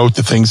and promote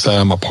the things that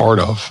I'm a part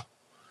of,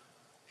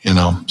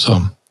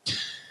 so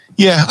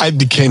yeah, I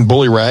became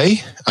Bully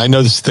Ray. I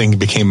know this thing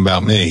became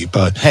about me,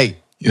 but hey,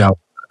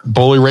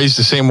 Bully Ray's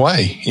the same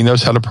way. He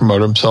knows how to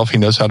promote himself. He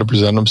knows how to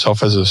present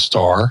himself as a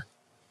star.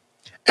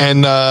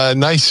 And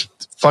nice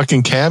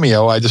fucking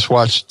cameo. I just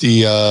watched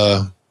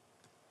the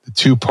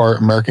 2-part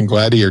American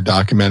Gladiator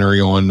documentary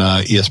on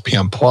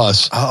ESPN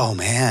Plus. Oh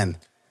man!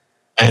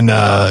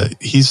 And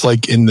he's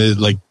like in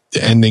the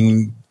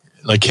ending,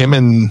 like him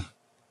and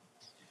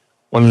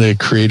one of the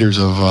creators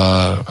of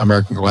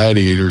American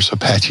Gladiators,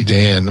 Apache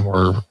Dan,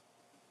 were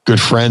good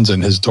friends,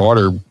 and his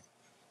daughter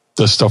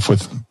does stuff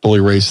with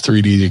Bully Ray's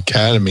 3D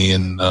Academy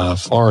in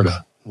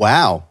Florida.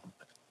 Wow.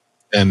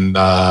 And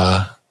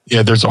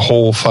there's a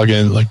whole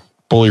fucking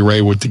Bully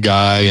Ray with the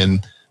guy,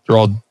 and they're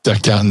all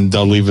decked out in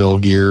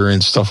Dudleyville gear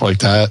and stuff like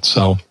that.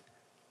 So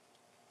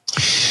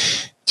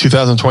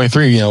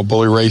 2023,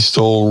 Bully Ray's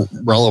still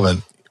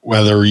relevant,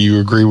 whether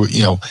you agree with,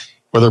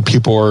 whether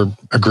people are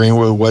agreeing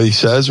with what he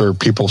says or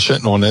people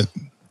shitting on it.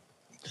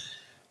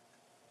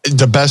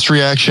 The best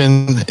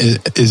reaction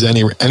is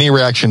any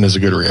reaction is a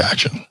good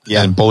reaction.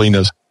 Yeah. And Bully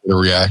knows the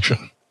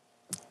reaction.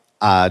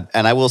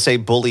 And I will say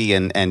Bully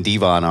and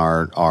Devon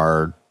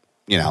are,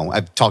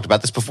 I've talked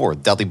about this before.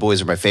 Dudley Boys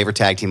are my favorite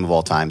tag team of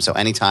all time. So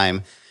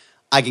anytime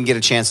I can get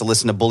a chance to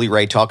listen to Bully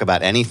Ray talk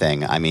about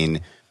anything, I mean,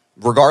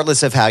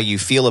 regardless of how you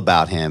feel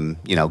about him,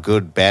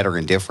 good, bad, or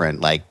indifferent,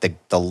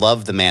 the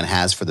love the man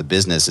has for the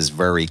business is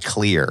very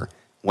clear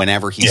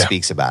whenever he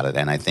speaks about it.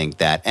 And I think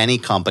that any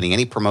company,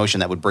 any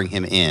promotion that would bring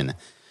him in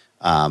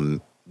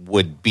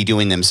would be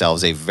doing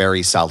themselves a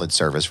very solid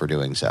service for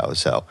doing so.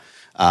 So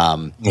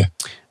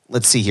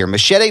let's see here.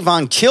 Machete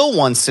Von Kill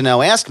wants to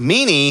know, ask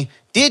Meanie,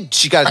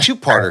 she got a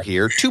two-parter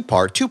here,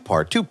 two-part.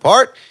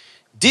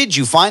 Did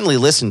you finally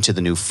listen to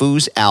the new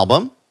Foos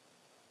album?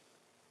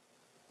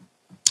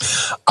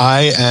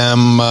 I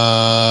am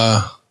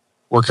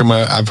working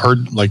I've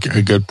heard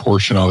a good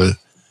portion of it.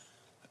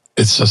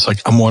 It's just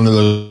I'm one of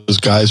those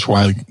guys where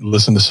I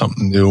listen to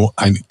something new.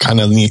 I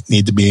kind of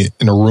need to be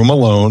in a room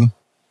alone,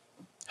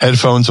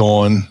 headphones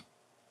on,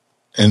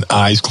 and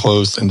eyes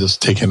closed and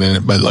just taking in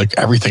it. But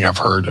everything I've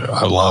heard,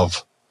 I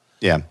love.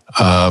 Yeah.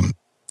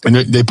 And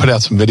they put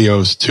out some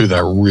videos too that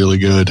are really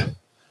good.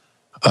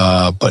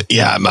 But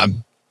yeah,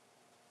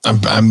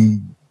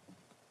 I'm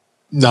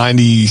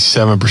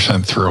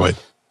 97% through it.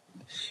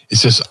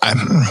 It's just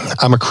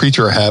I'm a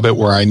creature of habit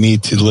where I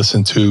need to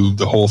listen to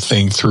the whole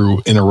thing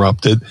through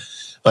interrupted.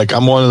 Like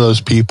I'm one of those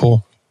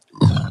people.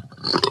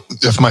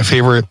 If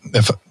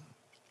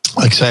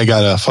like say I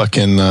got a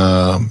fucking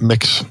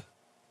mix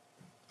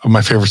of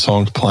my favorite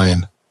songs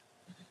playing,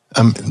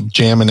 I'm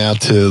jamming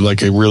out to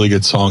like a really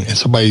good song, and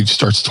somebody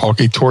starts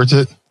talking towards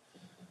it,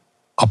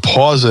 I'll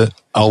pause it,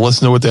 I'll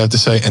listen to what they have to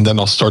say, and then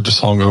I'll start the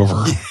song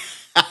over.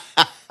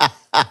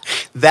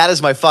 That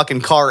is my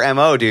fucking car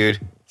MO, dude.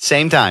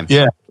 Same time.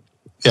 Yeah.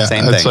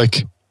 Same it's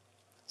thing.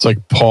 It's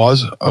like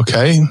pause.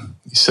 Okay, you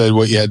said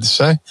what you had to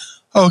say.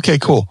 Oh, okay,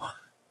 cool.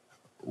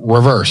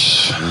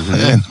 Reverse.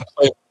 And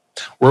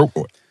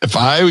if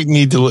I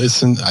need to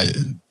listen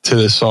to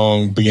this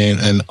song begin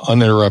and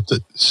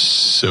uninterrupted,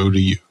 so do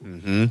you.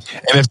 And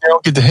if they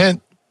don't get the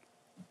hint,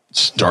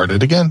 start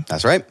it again.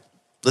 That's right.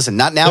 Listen,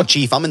 not now,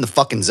 Chief. I'm in the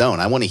fucking zone.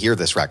 I want to hear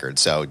this record.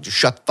 So just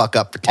shut the fuck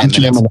up for 10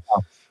 minutes.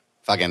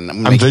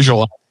 I'm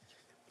visualizing.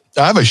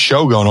 I have a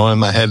show going on in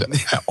my head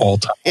at all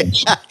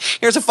times.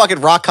 Here's a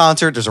fucking rock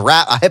concert. There's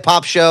a hip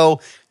hop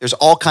show. There's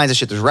all kinds of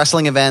shit. There's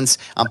wrestling events.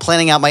 I'm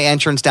planning out my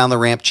entrance down the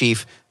ramp,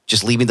 Chief.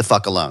 Just leave me the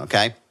fuck alone,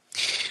 okay?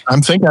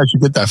 I'm thinking I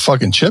should get that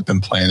fucking chip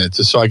implanted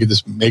just so I could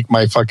just make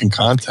my fucking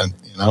content,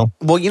 you know?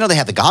 Well, you know, they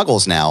have the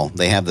goggles now.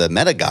 They have the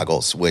meta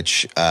goggles,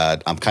 which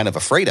I'm kind of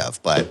afraid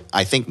of. But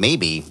I think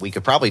maybe we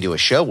could probably do a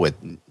show with,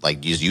 like,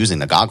 just using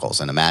the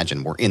goggles and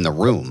imagine we're in the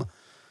room.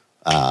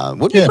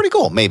 Would be pretty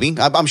cool, maybe.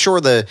 I'm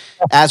sure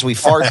as we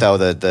fart, though,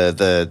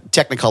 the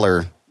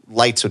Technicolor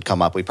lights would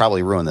come up. We'd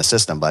probably ruin the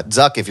system. But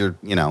Zuck, if you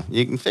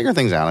can figure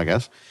things out, I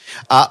guess.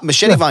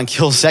 Machete Von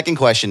Kill's second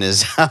question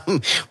is,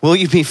 will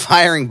you be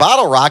firing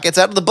bottle rockets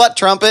out of the butt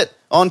trumpet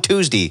on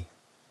Tuesday?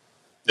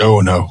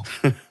 Oh, no.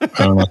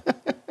 I'm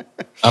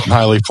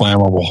highly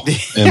flammable.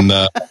 And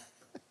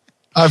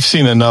I've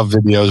seen enough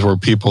videos where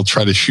people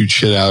try to shoot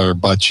shit out of their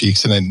butt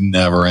cheeks and it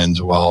never ends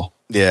well.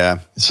 Yeah.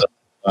 So,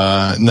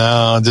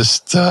 no,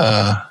 just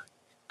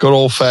good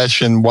old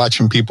fashioned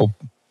watching people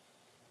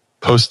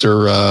post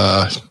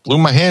their blew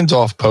my hands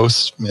off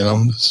posts. You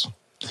know,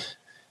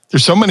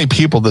 there's so many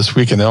people this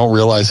week and they don't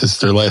realize it's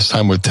their last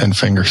time with 10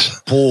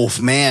 fingers. Oof,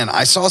 man.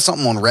 I saw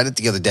something on Reddit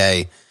the other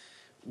day,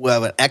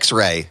 an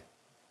X-ray,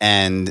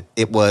 and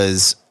it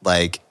was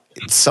like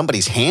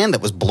somebody's hand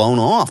that was blown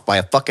off by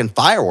a fucking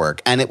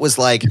firework. And it was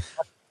like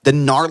the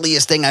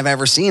gnarliest thing I've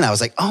ever seen. I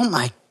was like, oh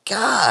my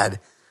God.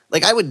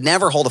 Like, I would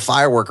never hold a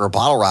firework or a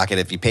bottle rocket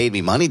if you paid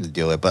me money to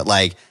do it. But,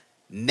 like,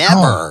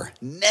 never,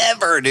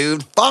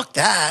 dude. Fuck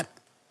that.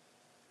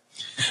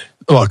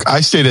 Look,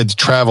 I stayed at the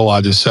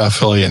Travelodge in South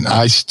Philly, and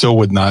I still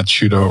would not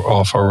shoot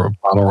off a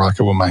bottle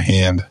rocket with my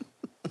hand.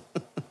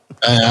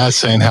 And I'm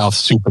saying how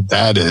stupid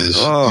that is,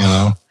 you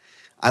know?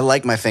 I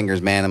like my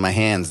fingers, man, and my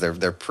hands.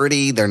 They're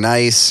pretty. They're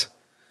nice.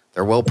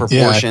 They're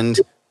well-proportioned.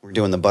 Yeah, we're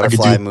doing the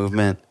butterfly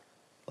movement.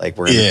 Like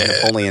we're in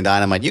Napoleon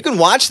Dynamite. You can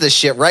watch this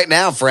shit right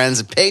now, friends,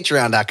 at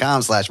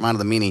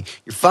patreon.com/mindofthemeanie.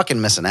 You're fucking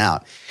missing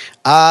out.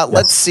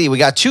 Let's see. We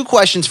got 2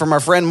 questions from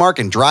our friend Mark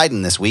in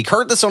Dryden this week.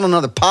 Heard this on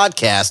another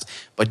podcast,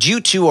 but you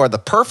two are the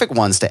perfect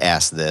ones to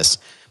ask this.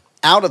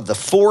 Out of the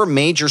 4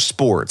 major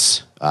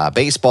sports,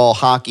 baseball,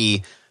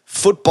 hockey,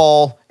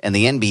 football, and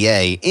the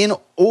NBA, in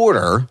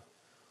order,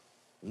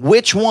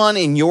 which one,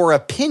 in your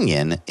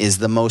opinion, is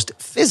the most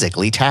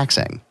physically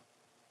taxing?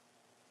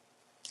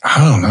 I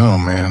don't know,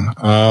 man.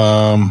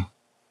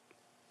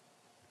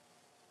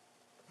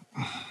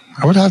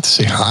 I would have to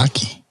say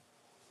hockey.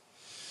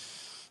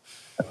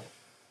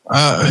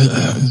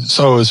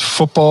 So it's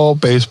football,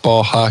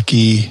 baseball,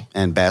 hockey,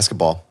 and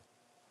basketball.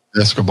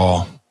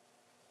 Basketball.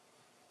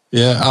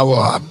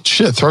 Yeah,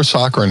 shit. Throw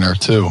soccer in there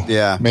too.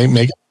 Yeah,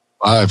 make it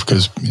 5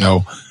 because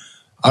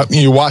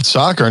you watch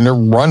soccer and they're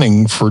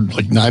running for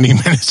like 90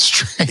 minutes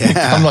straight.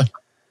 Yeah. I'm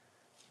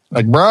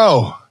like,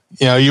 bro.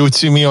 You know, you would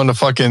see me on the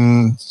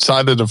fucking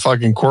side of the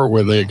fucking court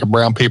with like a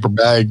brown paper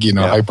bag,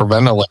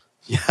 hyperventilate.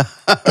 Yeah.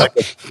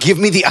 Give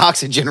me the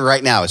oxygen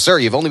right now. Sir,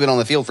 you've only been on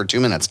the field for 2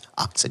 minutes.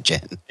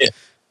 Oxygen.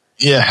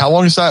 Yeah. How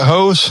long is that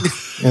hose?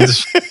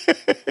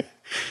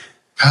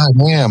 God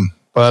damn.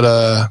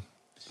 But,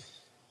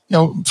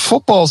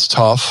 football's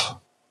tough,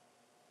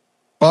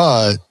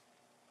 but,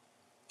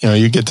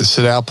 you get to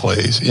sit out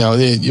plays.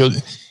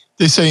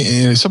 They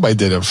say, somebody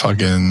did a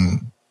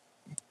fucking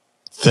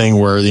thing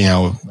where,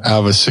 out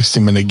of a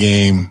 60-minute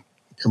game,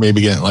 you're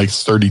maybe getting like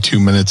 32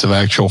 minutes of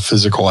actual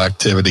physical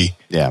activity.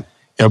 Yeah.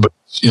 But,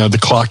 the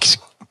clock,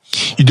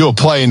 you do a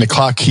play and the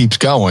clock keeps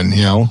going,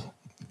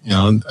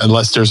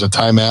 unless there's a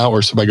timeout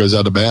or somebody goes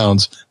out of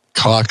bounds,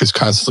 the clock is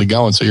constantly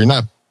going. So you're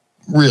not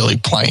really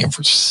playing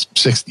for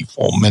 60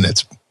 full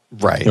minutes.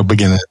 Right.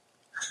 Beginning.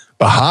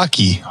 But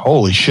hockey,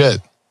 holy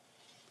shit.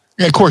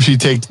 Yeah, of course you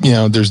take,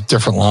 there's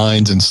different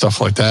lines and stuff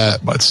like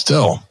that, but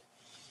still,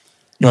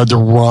 to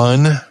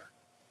run,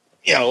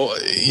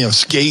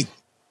 skate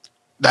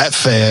that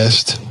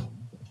fast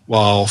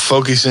while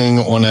focusing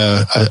on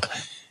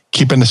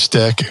keeping the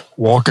stick,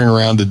 walking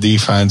around the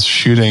defense,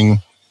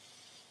 shooting.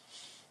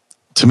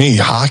 To me,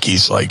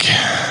 hockey's like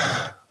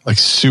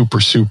super,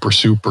 super,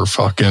 super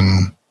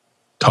fucking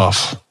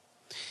tough.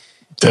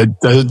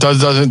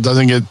 That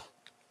doesn't get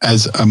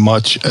as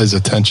much as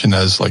attention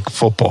as like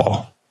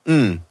football.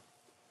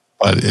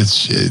 But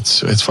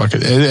it's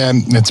fucking,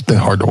 and it's been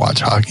hard to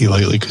watch hockey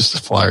lately because the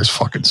Flyers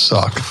fucking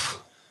suck.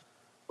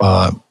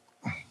 But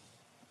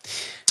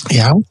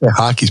yeah, I would say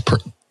hockey's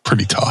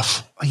pretty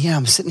tough. Yeah,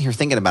 I'm sitting here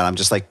thinking about it. I'm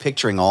just like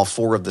picturing all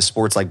four of the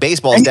sports. Like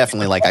baseball is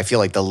definitely like, I feel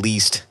like the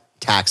least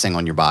taxing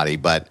on your body,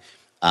 but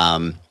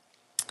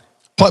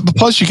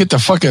plus you get to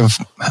fucking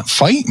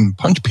fight and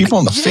punch people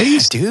in the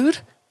face, dude.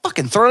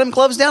 Fucking throw them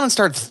gloves down and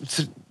start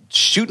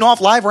shooting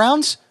off live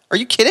rounds. Are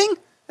you kidding?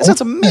 That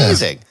sounds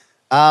amazing.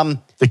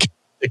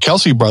 The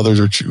Kelsey brothers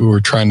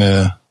were trying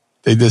to.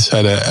 They just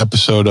had an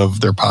episode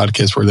of their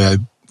podcast where they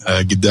had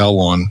Goodell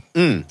on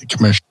the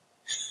commission,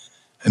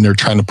 and they're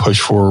trying to push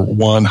for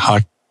one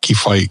hockey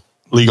fight,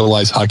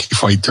 legalized hockey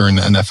fight during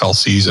the NFL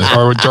season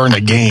or during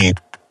the game.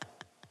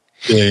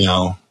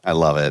 Yeah, I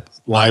love it.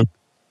 Live,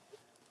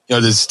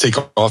 just take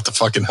off the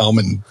fucking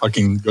helmet and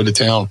fucking go to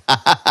town.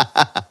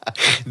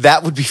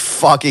 That would be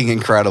fucking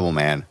incredible,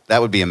 man.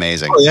 That would be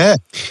amazing. Oh, yeah.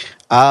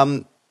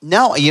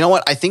 No, you know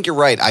what? I think you're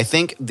right. I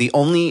think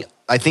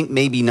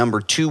maybe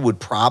number 2 would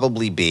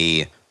probably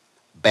be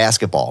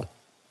basketball.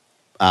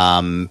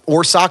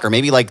 Or soccer.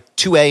 Maybe like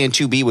 2A and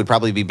 2B would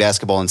probably be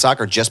basketball and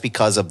soccer just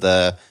because of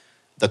the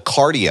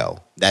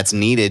cardio that's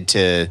needed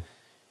to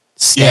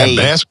stay.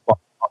 Yeah, basketball.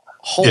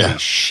 Holy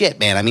shit,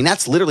 man. I mean,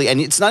 that's literally,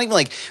 and it's not even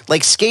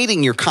like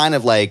skating, you're kind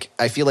of like,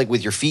 I feel like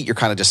with your feet, you're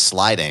kind of just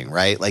sliding,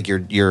 right? Like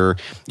you're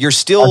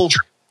still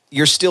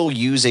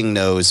using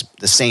the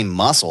same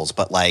muscles,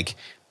 but like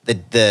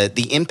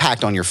the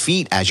impact on your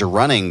feet as you're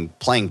running,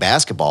 playing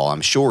basketball,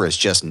 I'm sure is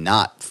just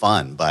not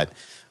fun. But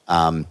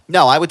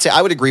no, I would say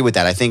I would agree with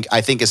that. I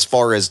think as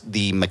far as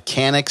the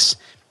mechanics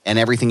and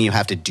everything you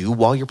have to do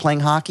while you're playing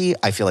hockey,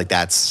 I feel like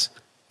that's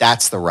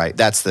the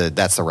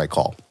right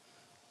call.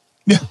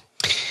 Yeah.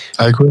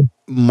 I agree.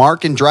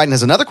 Mark in Dryden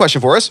has another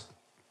question for us.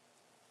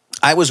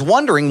 I was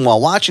wondering while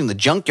watching the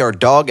Junkyard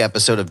Dog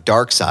episode of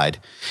Darkside,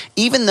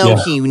 even though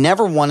he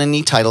never won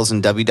any titles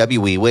in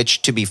WWE,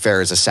 which to be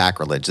fair is a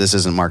sacrilege. This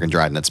isn't Mark in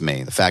Dryden, that's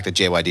me. The fact that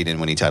JYD didn't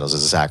win any titles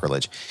is a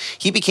sacrilege.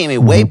 He became a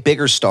way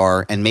bigger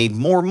star and made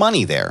more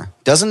money there.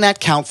 Doesn't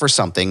that count for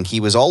something? He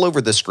was all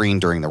over the screen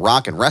during the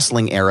rock and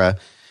wrestling era.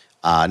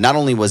 Not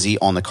only was he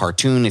on the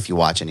cartoon, if you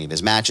watch any of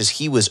his matches,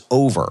 he was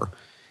over.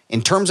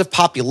 In terms of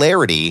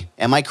popularity,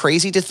 am I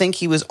crazy to think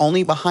he was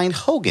only behind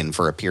Hogan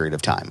for a period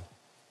of time?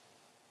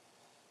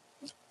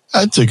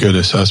 That's a good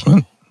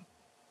assessment.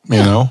 You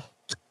know,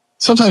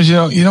 sometimes you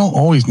don't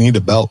always need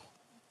a belt,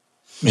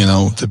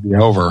 to be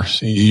over.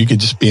 So you could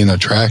just be an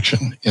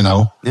attraction.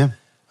 Yeah.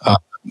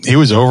 He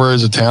was over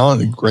as a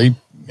talent. Great,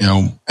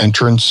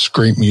 entrance,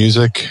 great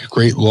music,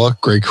 great look,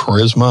 great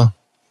charisma.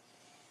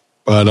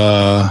 But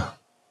I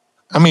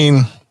mean,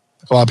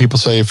 a lot of people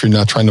say if you're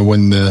not trying to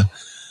win the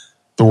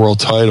world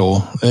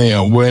title,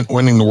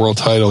 winning the world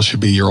title should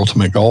be your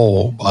ultimate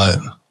goal, but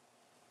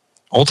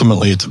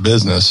ultimately it's a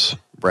business.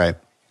 Right.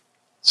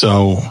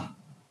 So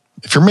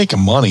if you're making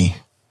money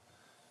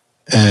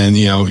and,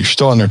 you're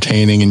still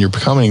entertaining and you're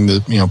becoming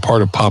the,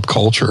 part of pop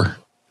culture.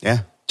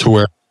 Yeah. To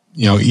where,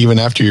 even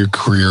after your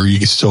career, you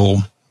can still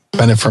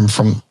benefit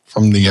from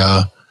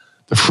the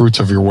fruits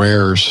of your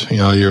wares,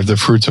 the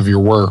fruits of your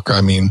work.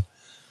 I mean,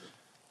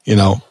 he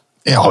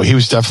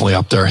was definitely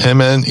up there.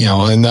 Him and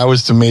that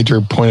was the major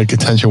point of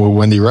contention with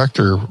Wendy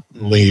Rector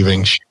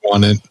leaving. She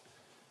wanted,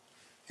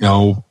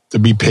 to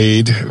be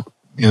paid,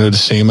 the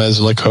same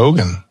as like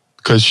Hogan,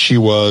 because she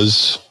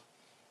was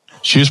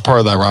part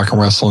of that rock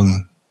and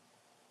wrestling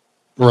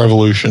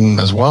revolution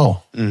as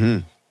well. Mm-hmm.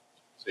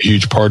 It's a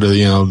huge part of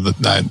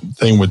that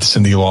thing with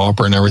Cyndi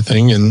Lauper and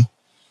everything, and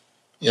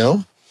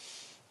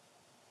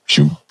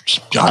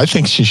I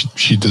think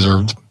she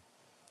deserved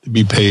to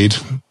be paid.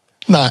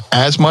 Not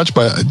as much,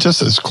 but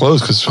just as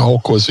close, because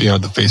Hulk was,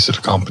 the face of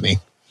the company.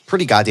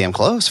 Pretty goddamn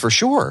close, for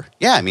sure.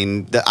 Yeah, I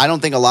mean, I don't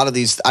think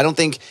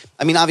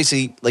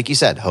obviously, like you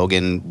said,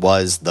 Hogan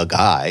was the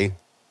guy,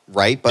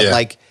 right?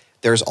 But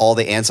there's all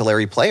the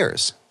ancillary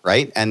players,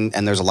 right? And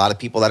there's a lot of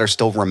people that are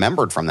still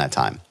remembered from that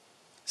time.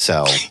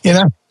 So,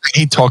 I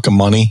hate talking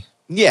money.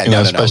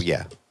 Yeah,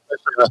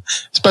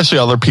 especially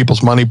other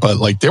people's money, but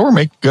like they were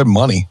making good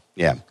money.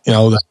 Yeah.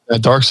 That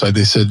Dark Side,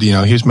 they said,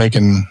 he was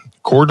making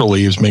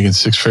quarterly, he was making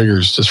 6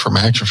 figures just from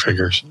action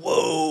figures.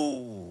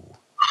 Whoa.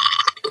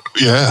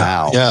 Yeah.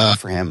 Wow. Yeah. Good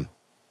for him.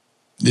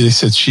 They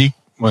said Sheik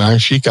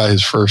got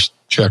his first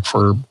check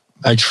for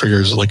action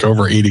figures like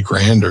over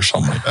 $80,000 or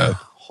something like that.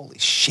 Holy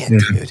shit,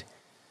 dude.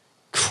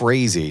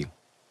 Crazy.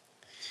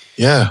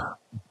 Yeah.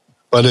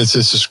 But it's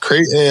just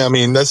crazy. I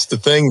mean, that's the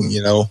thing,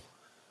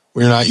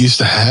 we're not used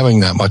to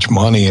having that much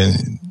money,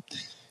 and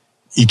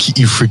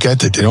you forget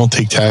that they don't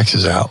take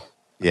taxes out.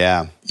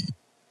 Yeah.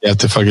 You have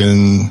to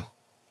fucking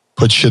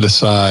put shit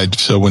aside,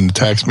 so when the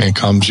tax man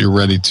comes, you're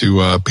ready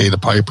to pay the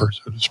piper,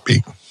 so to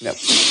speak. Yep.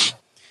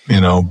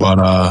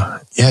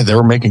 But yeah, they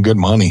were making good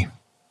money.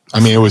 I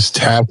mean, it was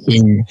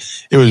taxing.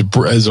 It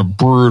was a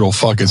brutal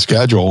fucking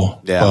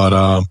schedule. Yeah.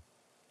 But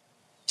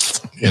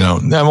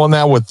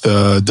now with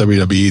the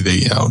WWE,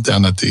 they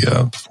down at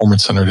the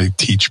Performance Center, they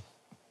teach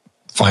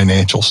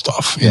financial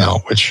stuff.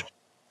 Which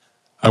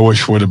I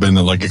wish would have been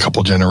like a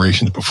couple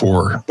generations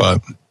before.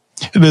 But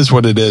it is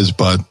what it is.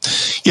 But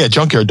yeah,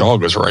 Junkyard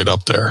Dog was right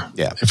up there.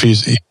 Yeah. If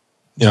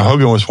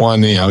Hogan was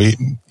one. He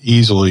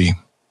easily.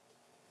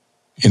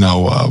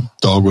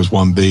 Dog was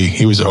 1B.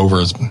 He was over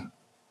as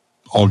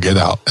all get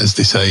out, as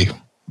they say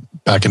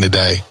back in the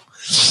day.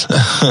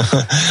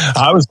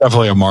 I was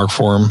definitely a mark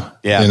for him.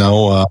 Yeah,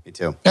 me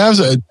too. I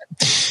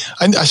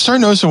started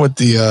noticing with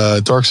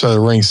the Dark Side of the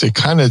Rings, they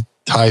kind of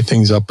tie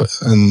things up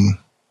in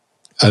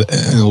a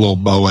little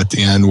bow at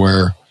the end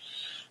where,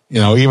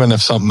 even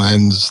if something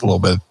ends a little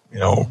bit,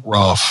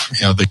 rough,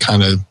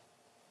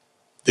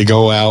 they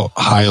go out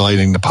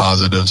highlighting the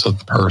positives of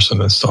the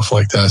person and stuff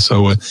like that.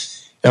 So it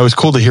was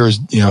cool to hear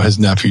his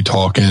nephew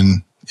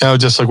talking.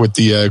 Just like with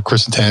the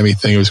Chris and Tammy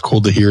thing, it was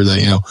cool to hear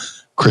that,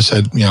 Chris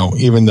had,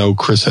 even though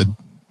Chris had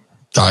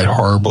died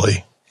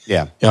horribly.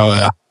 Yeah.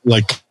 Not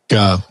like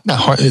him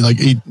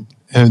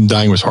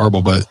dying was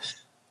horrible, but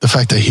the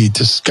fact that he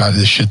just got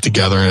his shit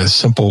together and a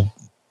simple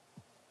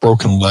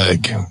broken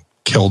leg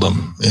killed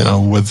him,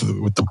 with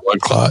the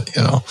blood clot,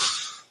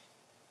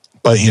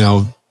 But,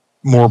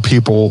 more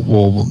people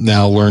will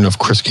now learn of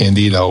Chris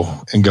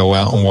Candido and go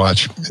out and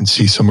watch and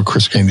see some of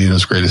Chris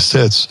Candido's greatest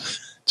hits.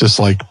 Just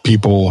like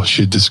people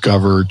should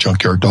discover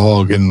Junkyard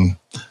Dog and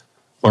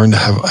learn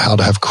how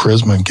to have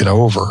charisma and get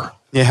over.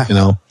 Yeah.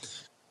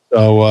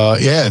 So,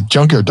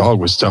 Junkyard Dog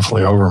was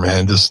definitely over,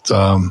 man. Just, it's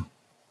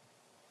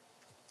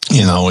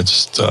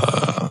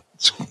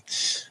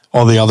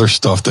all the other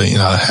stuff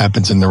that,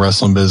 happens in the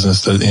wrestling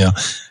business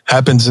that,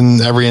 happens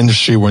in every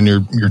industry when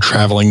you're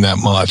traveling that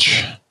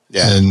much.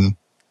 Yeah. And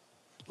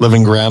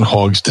living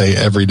Groundhog's Day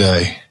every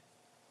day.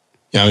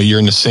 You're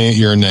in the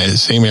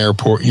same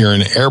airport. You're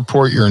in an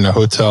airport. You're in a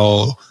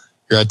hotel.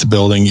 You're at the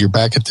building. You're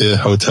back at the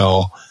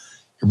hotel.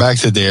 You're back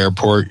to the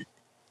airport,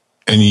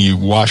 and you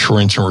wash,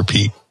 rinse, and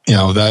repeat.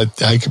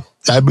 That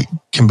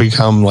can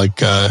become like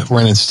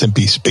Ren and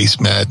Stimpy space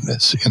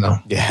madness.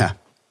 Yeah.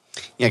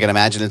 Yeah, I can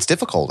imagine it's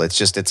difficult. It's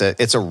just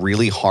it's a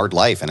really hard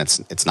life, and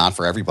it's not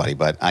for everybody.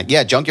 But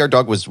Junkyard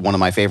Dog was one of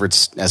my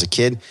favorites as a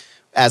kid.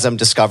 As I'm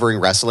discovering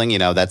wrestling,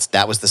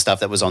 that was the stuff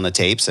that was on the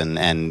tapes and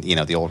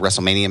the old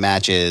WrestleMania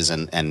matches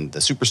and the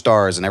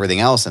superstars and everything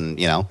else. And,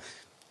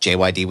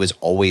 JYD was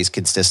always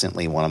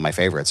consistently one of my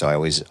favorites. So I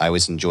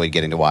always enjoyed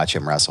getting to watch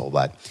him wrestle.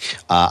 But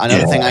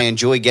another thing I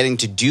enjoy getting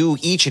to do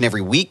each and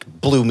every week,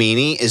 Blue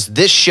Meanie, is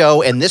this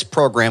show and this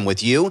program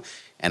with you.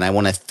 And I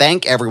want to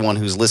thank everyone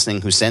who's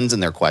listening, who sends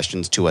in their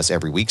questions to us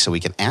every week so we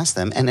can ask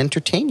them and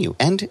entertain you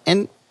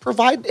and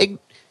provide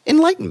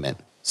enlightenment.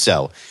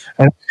 So,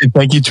 and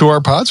thank you to our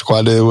pod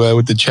squad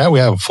with the chat. We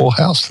have a full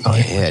house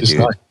tonight. Yeah,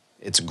 dude,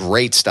 it's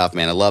great stuff,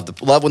 man. I love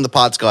when the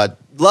pod squad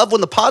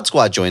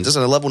joins us,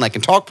 and I love when I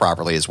can talk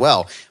properly as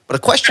well.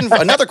 But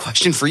another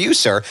question for you,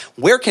 sir.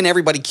 Where can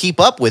everybody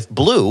keep up with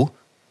Blue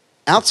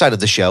outside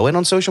of the show and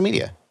on social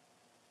media?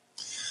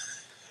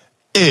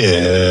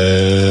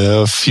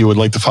 If you would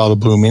like to follow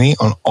Blue Meanie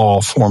on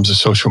all forms of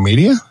social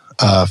media,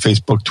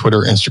 Facebook, Twitter,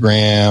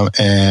 Instagram,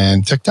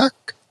 and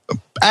TikTok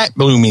at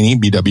Blue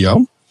Meanie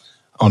BWO.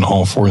 On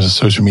all forms of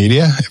social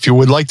media. If you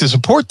would like to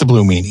support the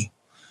Blue Meanie,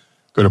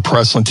 go to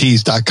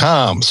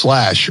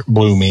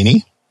ProWrestlingTees.com/Blue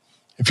Meanie.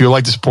 If you would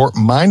like to support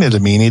Mind of the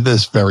Meanie,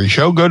 this very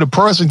show, go to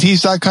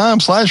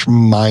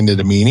ProWrestlingTees.com/Mind of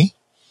the Meanie.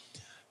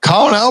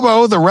 Colin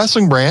Elbow, the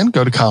wrestling brand,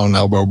 go to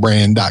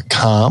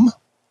ColinElbowBrand.com.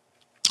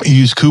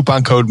 Use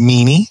coupon code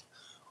Meanie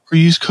or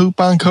use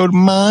coupon code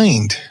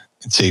MIND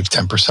and save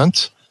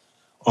 10%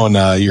 on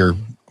your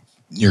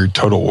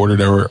total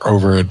order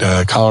over at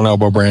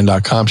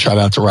ColinElbowBrand.com. Shout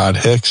out to Rod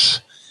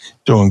Hicks.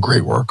 Doing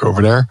great work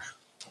over there.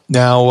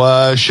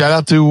 Now, shout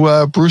out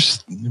to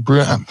Bruce.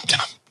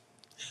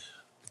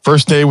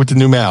 First day with the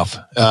new mouth.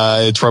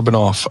 It's rubbing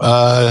off.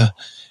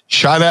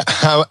 Shout out.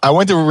 I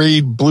went to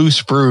read Blue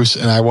Spruce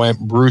and I went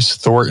Bruce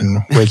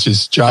Thornton, which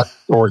is Josh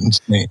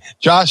Thornton's name.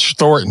 Josh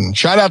Thornton.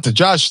 Shout out to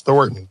Josh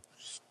Thornton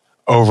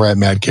over at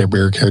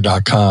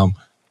madcatbeardcare.com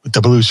with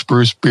the Blue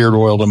Spruce beard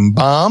oil and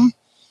balm.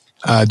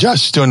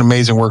 Josh is doing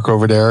amazing work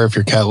over there. If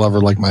you're a cat lover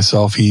like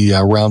myself, he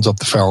rounds up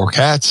the feral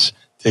cats,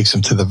 takes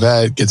them to the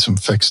vet, gets them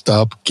fixed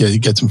up,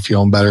 gets them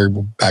feeling better,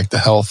 back to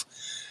health.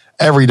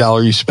 Every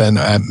dollar you spend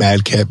at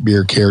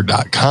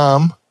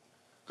madcatbeardcare.com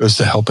goes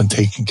to helping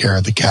taking care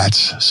of the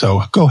cats.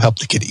 So go help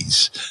the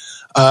kitties.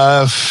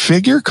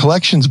 Figure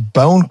Collections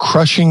Bone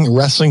Crushing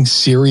Wrestling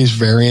Series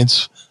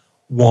Variants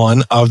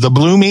 1 of the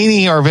Blue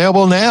Meanie are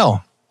available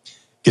now.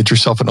 Get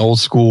yourself an old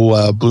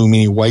school Blue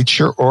Meanie white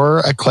shirt or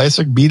a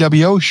classic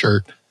BWO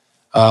shirt.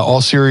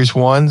 All Series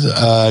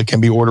 1s can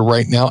be ordered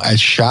right now at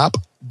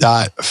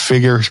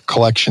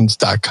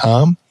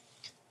shop.figurecollections.com.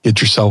 Get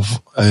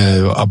yourself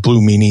a Blue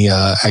Meanie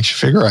action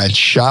figure at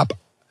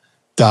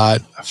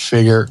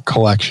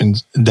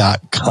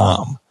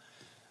shop.figurecollections.com.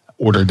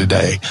 order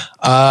today.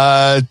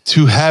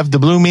 To have the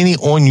Blue Meanie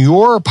on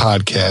your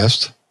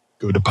podcast,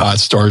 go to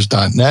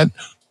podstars.net,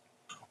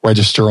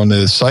 register on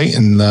the site,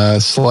 and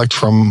select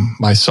from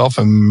myself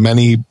and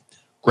many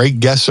great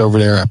guests over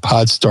there at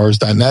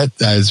podstars.net.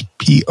 That is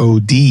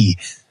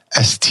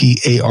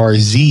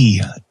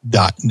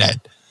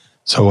PODSTARZ.net.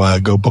 So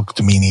go book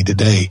the Meanie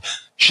today.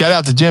 Shout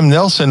out to Jim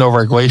Nelson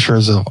over at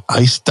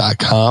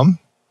glaciersofice.com.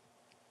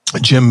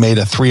 Jim made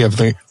a 3 of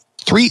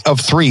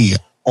 3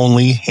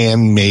 only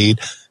handmade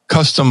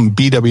custom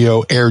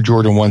BWO Air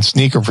Jordan 1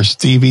 sneaker for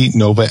Stevie,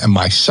 Nova, and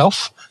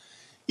myself.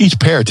 Each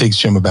pair takes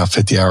Jim about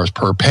 50 hours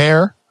per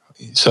pair.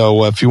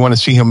 So if you want to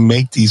see him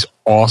make these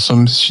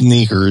awesome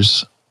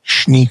sneakers,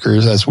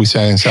 as we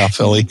say in South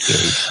Philly,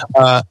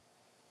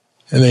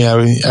 and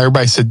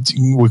everybody said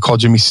we call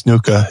Jimmy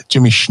Snuka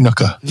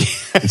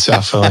in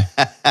South Philly.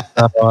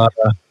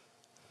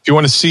 If you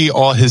want to see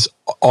all his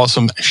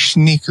awesome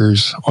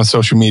sneakers on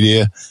social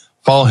media,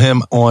 follow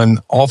him on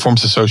all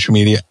forms of social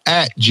media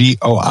at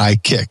GOI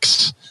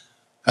Kicks.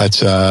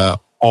 That's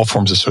all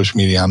forms of social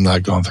media. I'm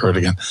not going through it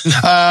again.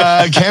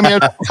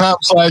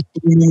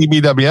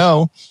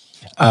 Cameo.com/BWO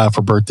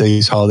for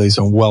birthdays, holidays,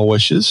 and well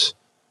wishes.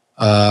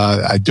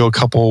 I do a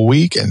couple a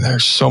week, and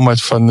there's so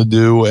much fun to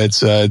do.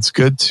 It's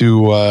good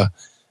to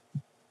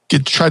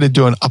try to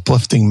do an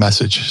uplifting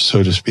message,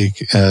 so to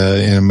speak,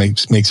 and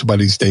make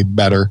somebody's day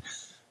better.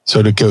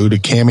 So to go to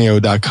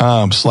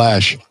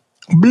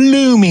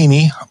cameo.com/Blue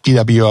Meanie,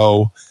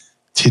 BWO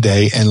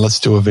today, and let's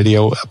do a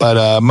video.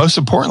 But most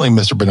importantly,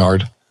 Mr.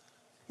 Barnard,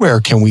 where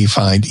can we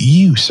find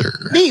you, sir?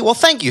 Me? Well,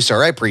 thank you,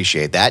 sir. I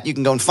appreciate that. You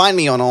can go and find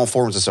me on all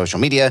forms of social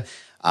media,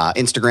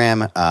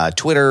 Instagram,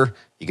 Twitter.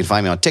 You can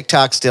find me on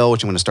TikTok still,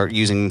 which I'm going to start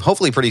using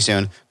hopefully pretty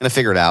soon. I'm going to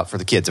figure it out for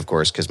the kids, of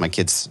course, because my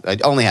kids, I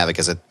only have it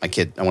because I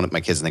want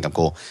my kids to think I'm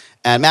cool.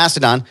 And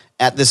Mastodon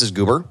at This Is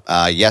Goober.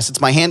 Yes,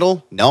 it's my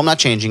handle. No, I'm not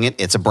changing it.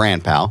 It's a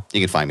brand, pal.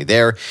 You can find me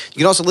there. You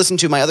can also listen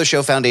to my other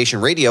show, Foundation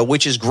Radio,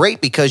 which is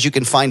great because you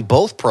can find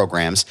both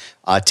programs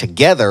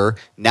together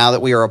now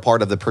that we are a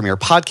part of the Premier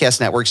Podcast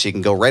Network. So you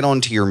can go right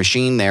onto your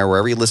machine there,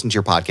 wherever you listen to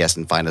your podcast,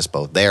 and find us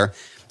both there.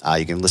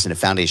 You can listen to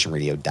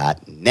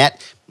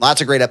foundationradio.net.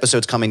 Lots of great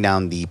episodes coming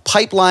down the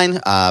pipeline.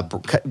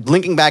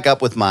 Linking back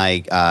up with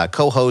my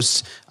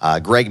co-hosts,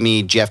 Greg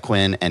Mead, Jeff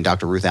Quinn, and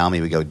Dr. Ruth Almy.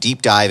 We go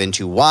deep dive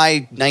into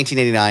why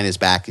 1989 is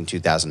back in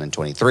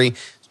 2023.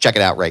 Check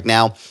it out right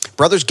now.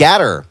 Brothers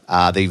Gaddor,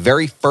 the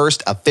very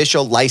first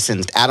official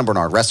licensed Adam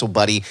Barnard Wrestle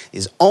Buddy,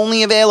 is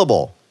only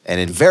available and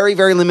in very,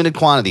 very limited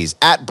quantities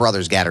at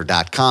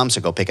brothersgaddor.com.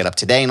 So go pick it up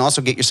today and also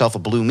get yourself a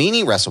Blue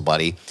Meanie Wrestle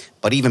Buddy.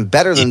 But even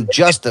better than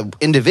just the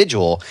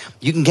individual,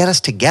 you can get us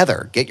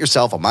together. Get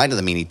yourself a Mind of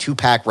the Meanie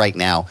 2-pack right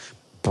now.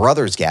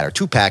 Brothers Gaddor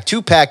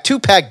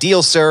 2-pack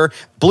deal, sir.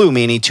 Blue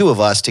Meanie, 2 of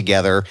us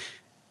together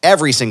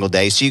every single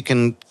day. So you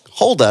can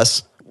hold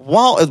us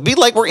while it'd be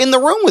like we're in the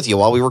room with you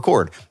while we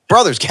record.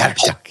 Brothers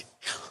Gaddor.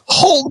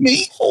 Hold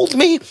me.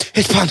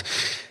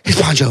 It's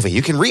Bon Jovi.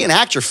 You can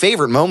reenact your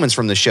favorite moments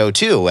from the show,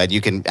 too, and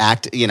you can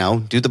act,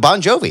 do the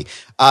Bon Jovi.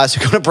 So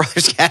go to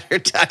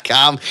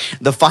brothersgaddor.com,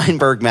 the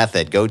Feinberg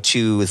Method. Go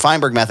to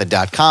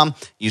feinbergmethod.com,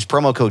 use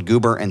promo code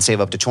Goober, and save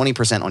up to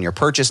 20% on your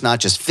purchase, not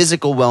just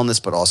physical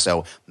wellness, but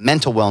also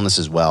mental wellness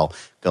as well.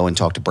 Go and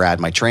talk to Brad,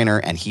 my trainer,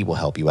 and he will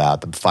help you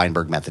out. The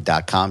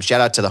feinbergmethod.com.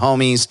 Shout out to the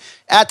homies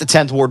at the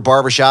 10th Ward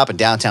Barbershop in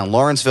downtown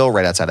Lawrenceville,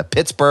 right outside of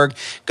Pittsburgh.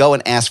 Go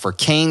and ask for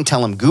Kane.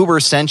 Tell him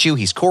Goober sent you.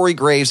 He's Corey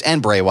Graves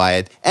and Bray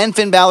Wyatt and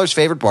Finn Balor's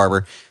favorite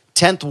barber.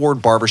 10th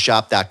Ward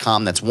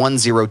Barbershop.com. That's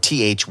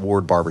 10th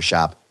Ward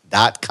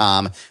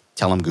Barbershop.com.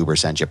 Tell him Goober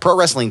sent you.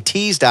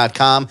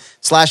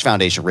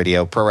 ProWrestlingTees.com/Foundation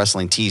Radio.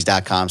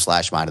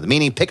 ProWrestlingTees.com/Mind of the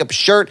Meanie. Pick up a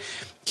shirt.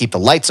 Keep the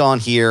lights on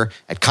here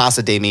at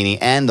Casa DeMeanie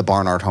and the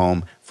Barnard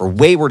home for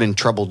wayward and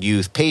troubled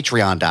youth.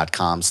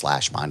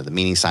 Patreon.com/Mind of the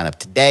Meanie. Sign up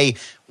today.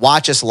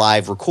 Watch us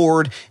live,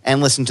 record, and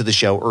listen to the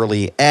show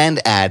early and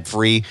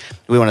ad-free.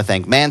 We want to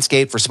thank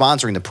Manscaped for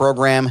sponsoring the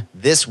program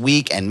this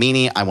week. And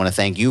Meanie, I want to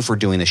thank you for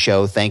doing the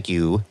show. Thank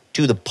you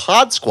to the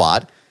Pod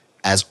Squad,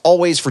 as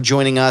always, for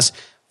joining us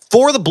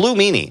for the Blue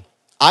Meanie.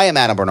 I am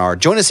Adam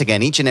Barnard. Join us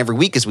again each and every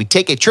week as we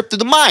take a trip through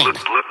the mind of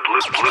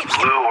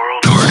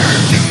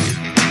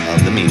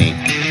the Meanie.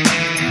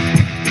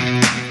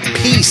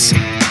 Peace.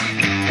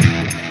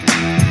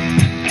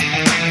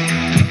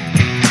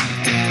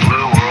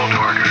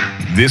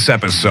 This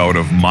episode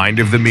of Mind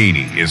of the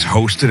Meanie is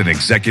hosted and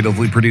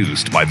executively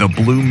produced by the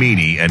Blue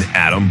Meanie and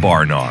Adam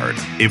Barnard.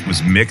 It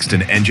was mixed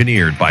and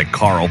engineered by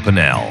Carl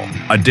Pinnell.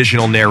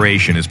 Additional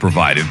narration is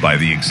provided by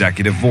the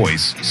executive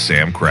voice,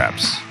 Sam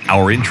Krebs.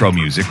 Our intro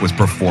music was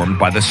performed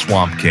by the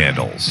Swamp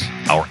Candles.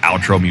 Our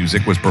outro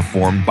music was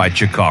performed by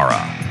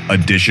Chikara.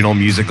 Additional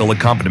musical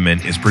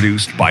accompaniment is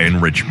produced by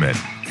Enrichment.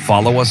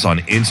 Follow us on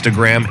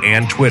Instagram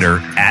and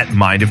Twitter at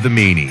Mind of the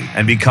Meanie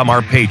and become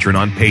our patron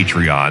on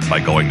Patreon by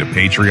going to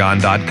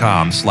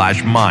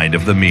patreon.com/Mind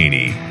of the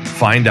Meanie.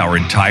 Find our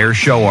entire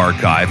show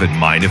archive at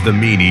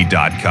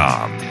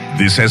mindofthemeanie.com.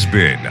 This has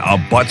been a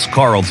Butts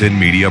Carlton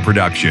media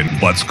production.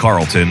 Butts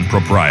Carlton,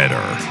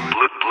 proprietor.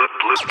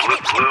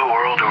 Blue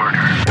World Order.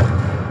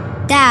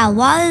 Dad,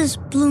 why is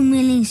Blue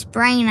Meanie's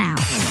brain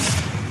out?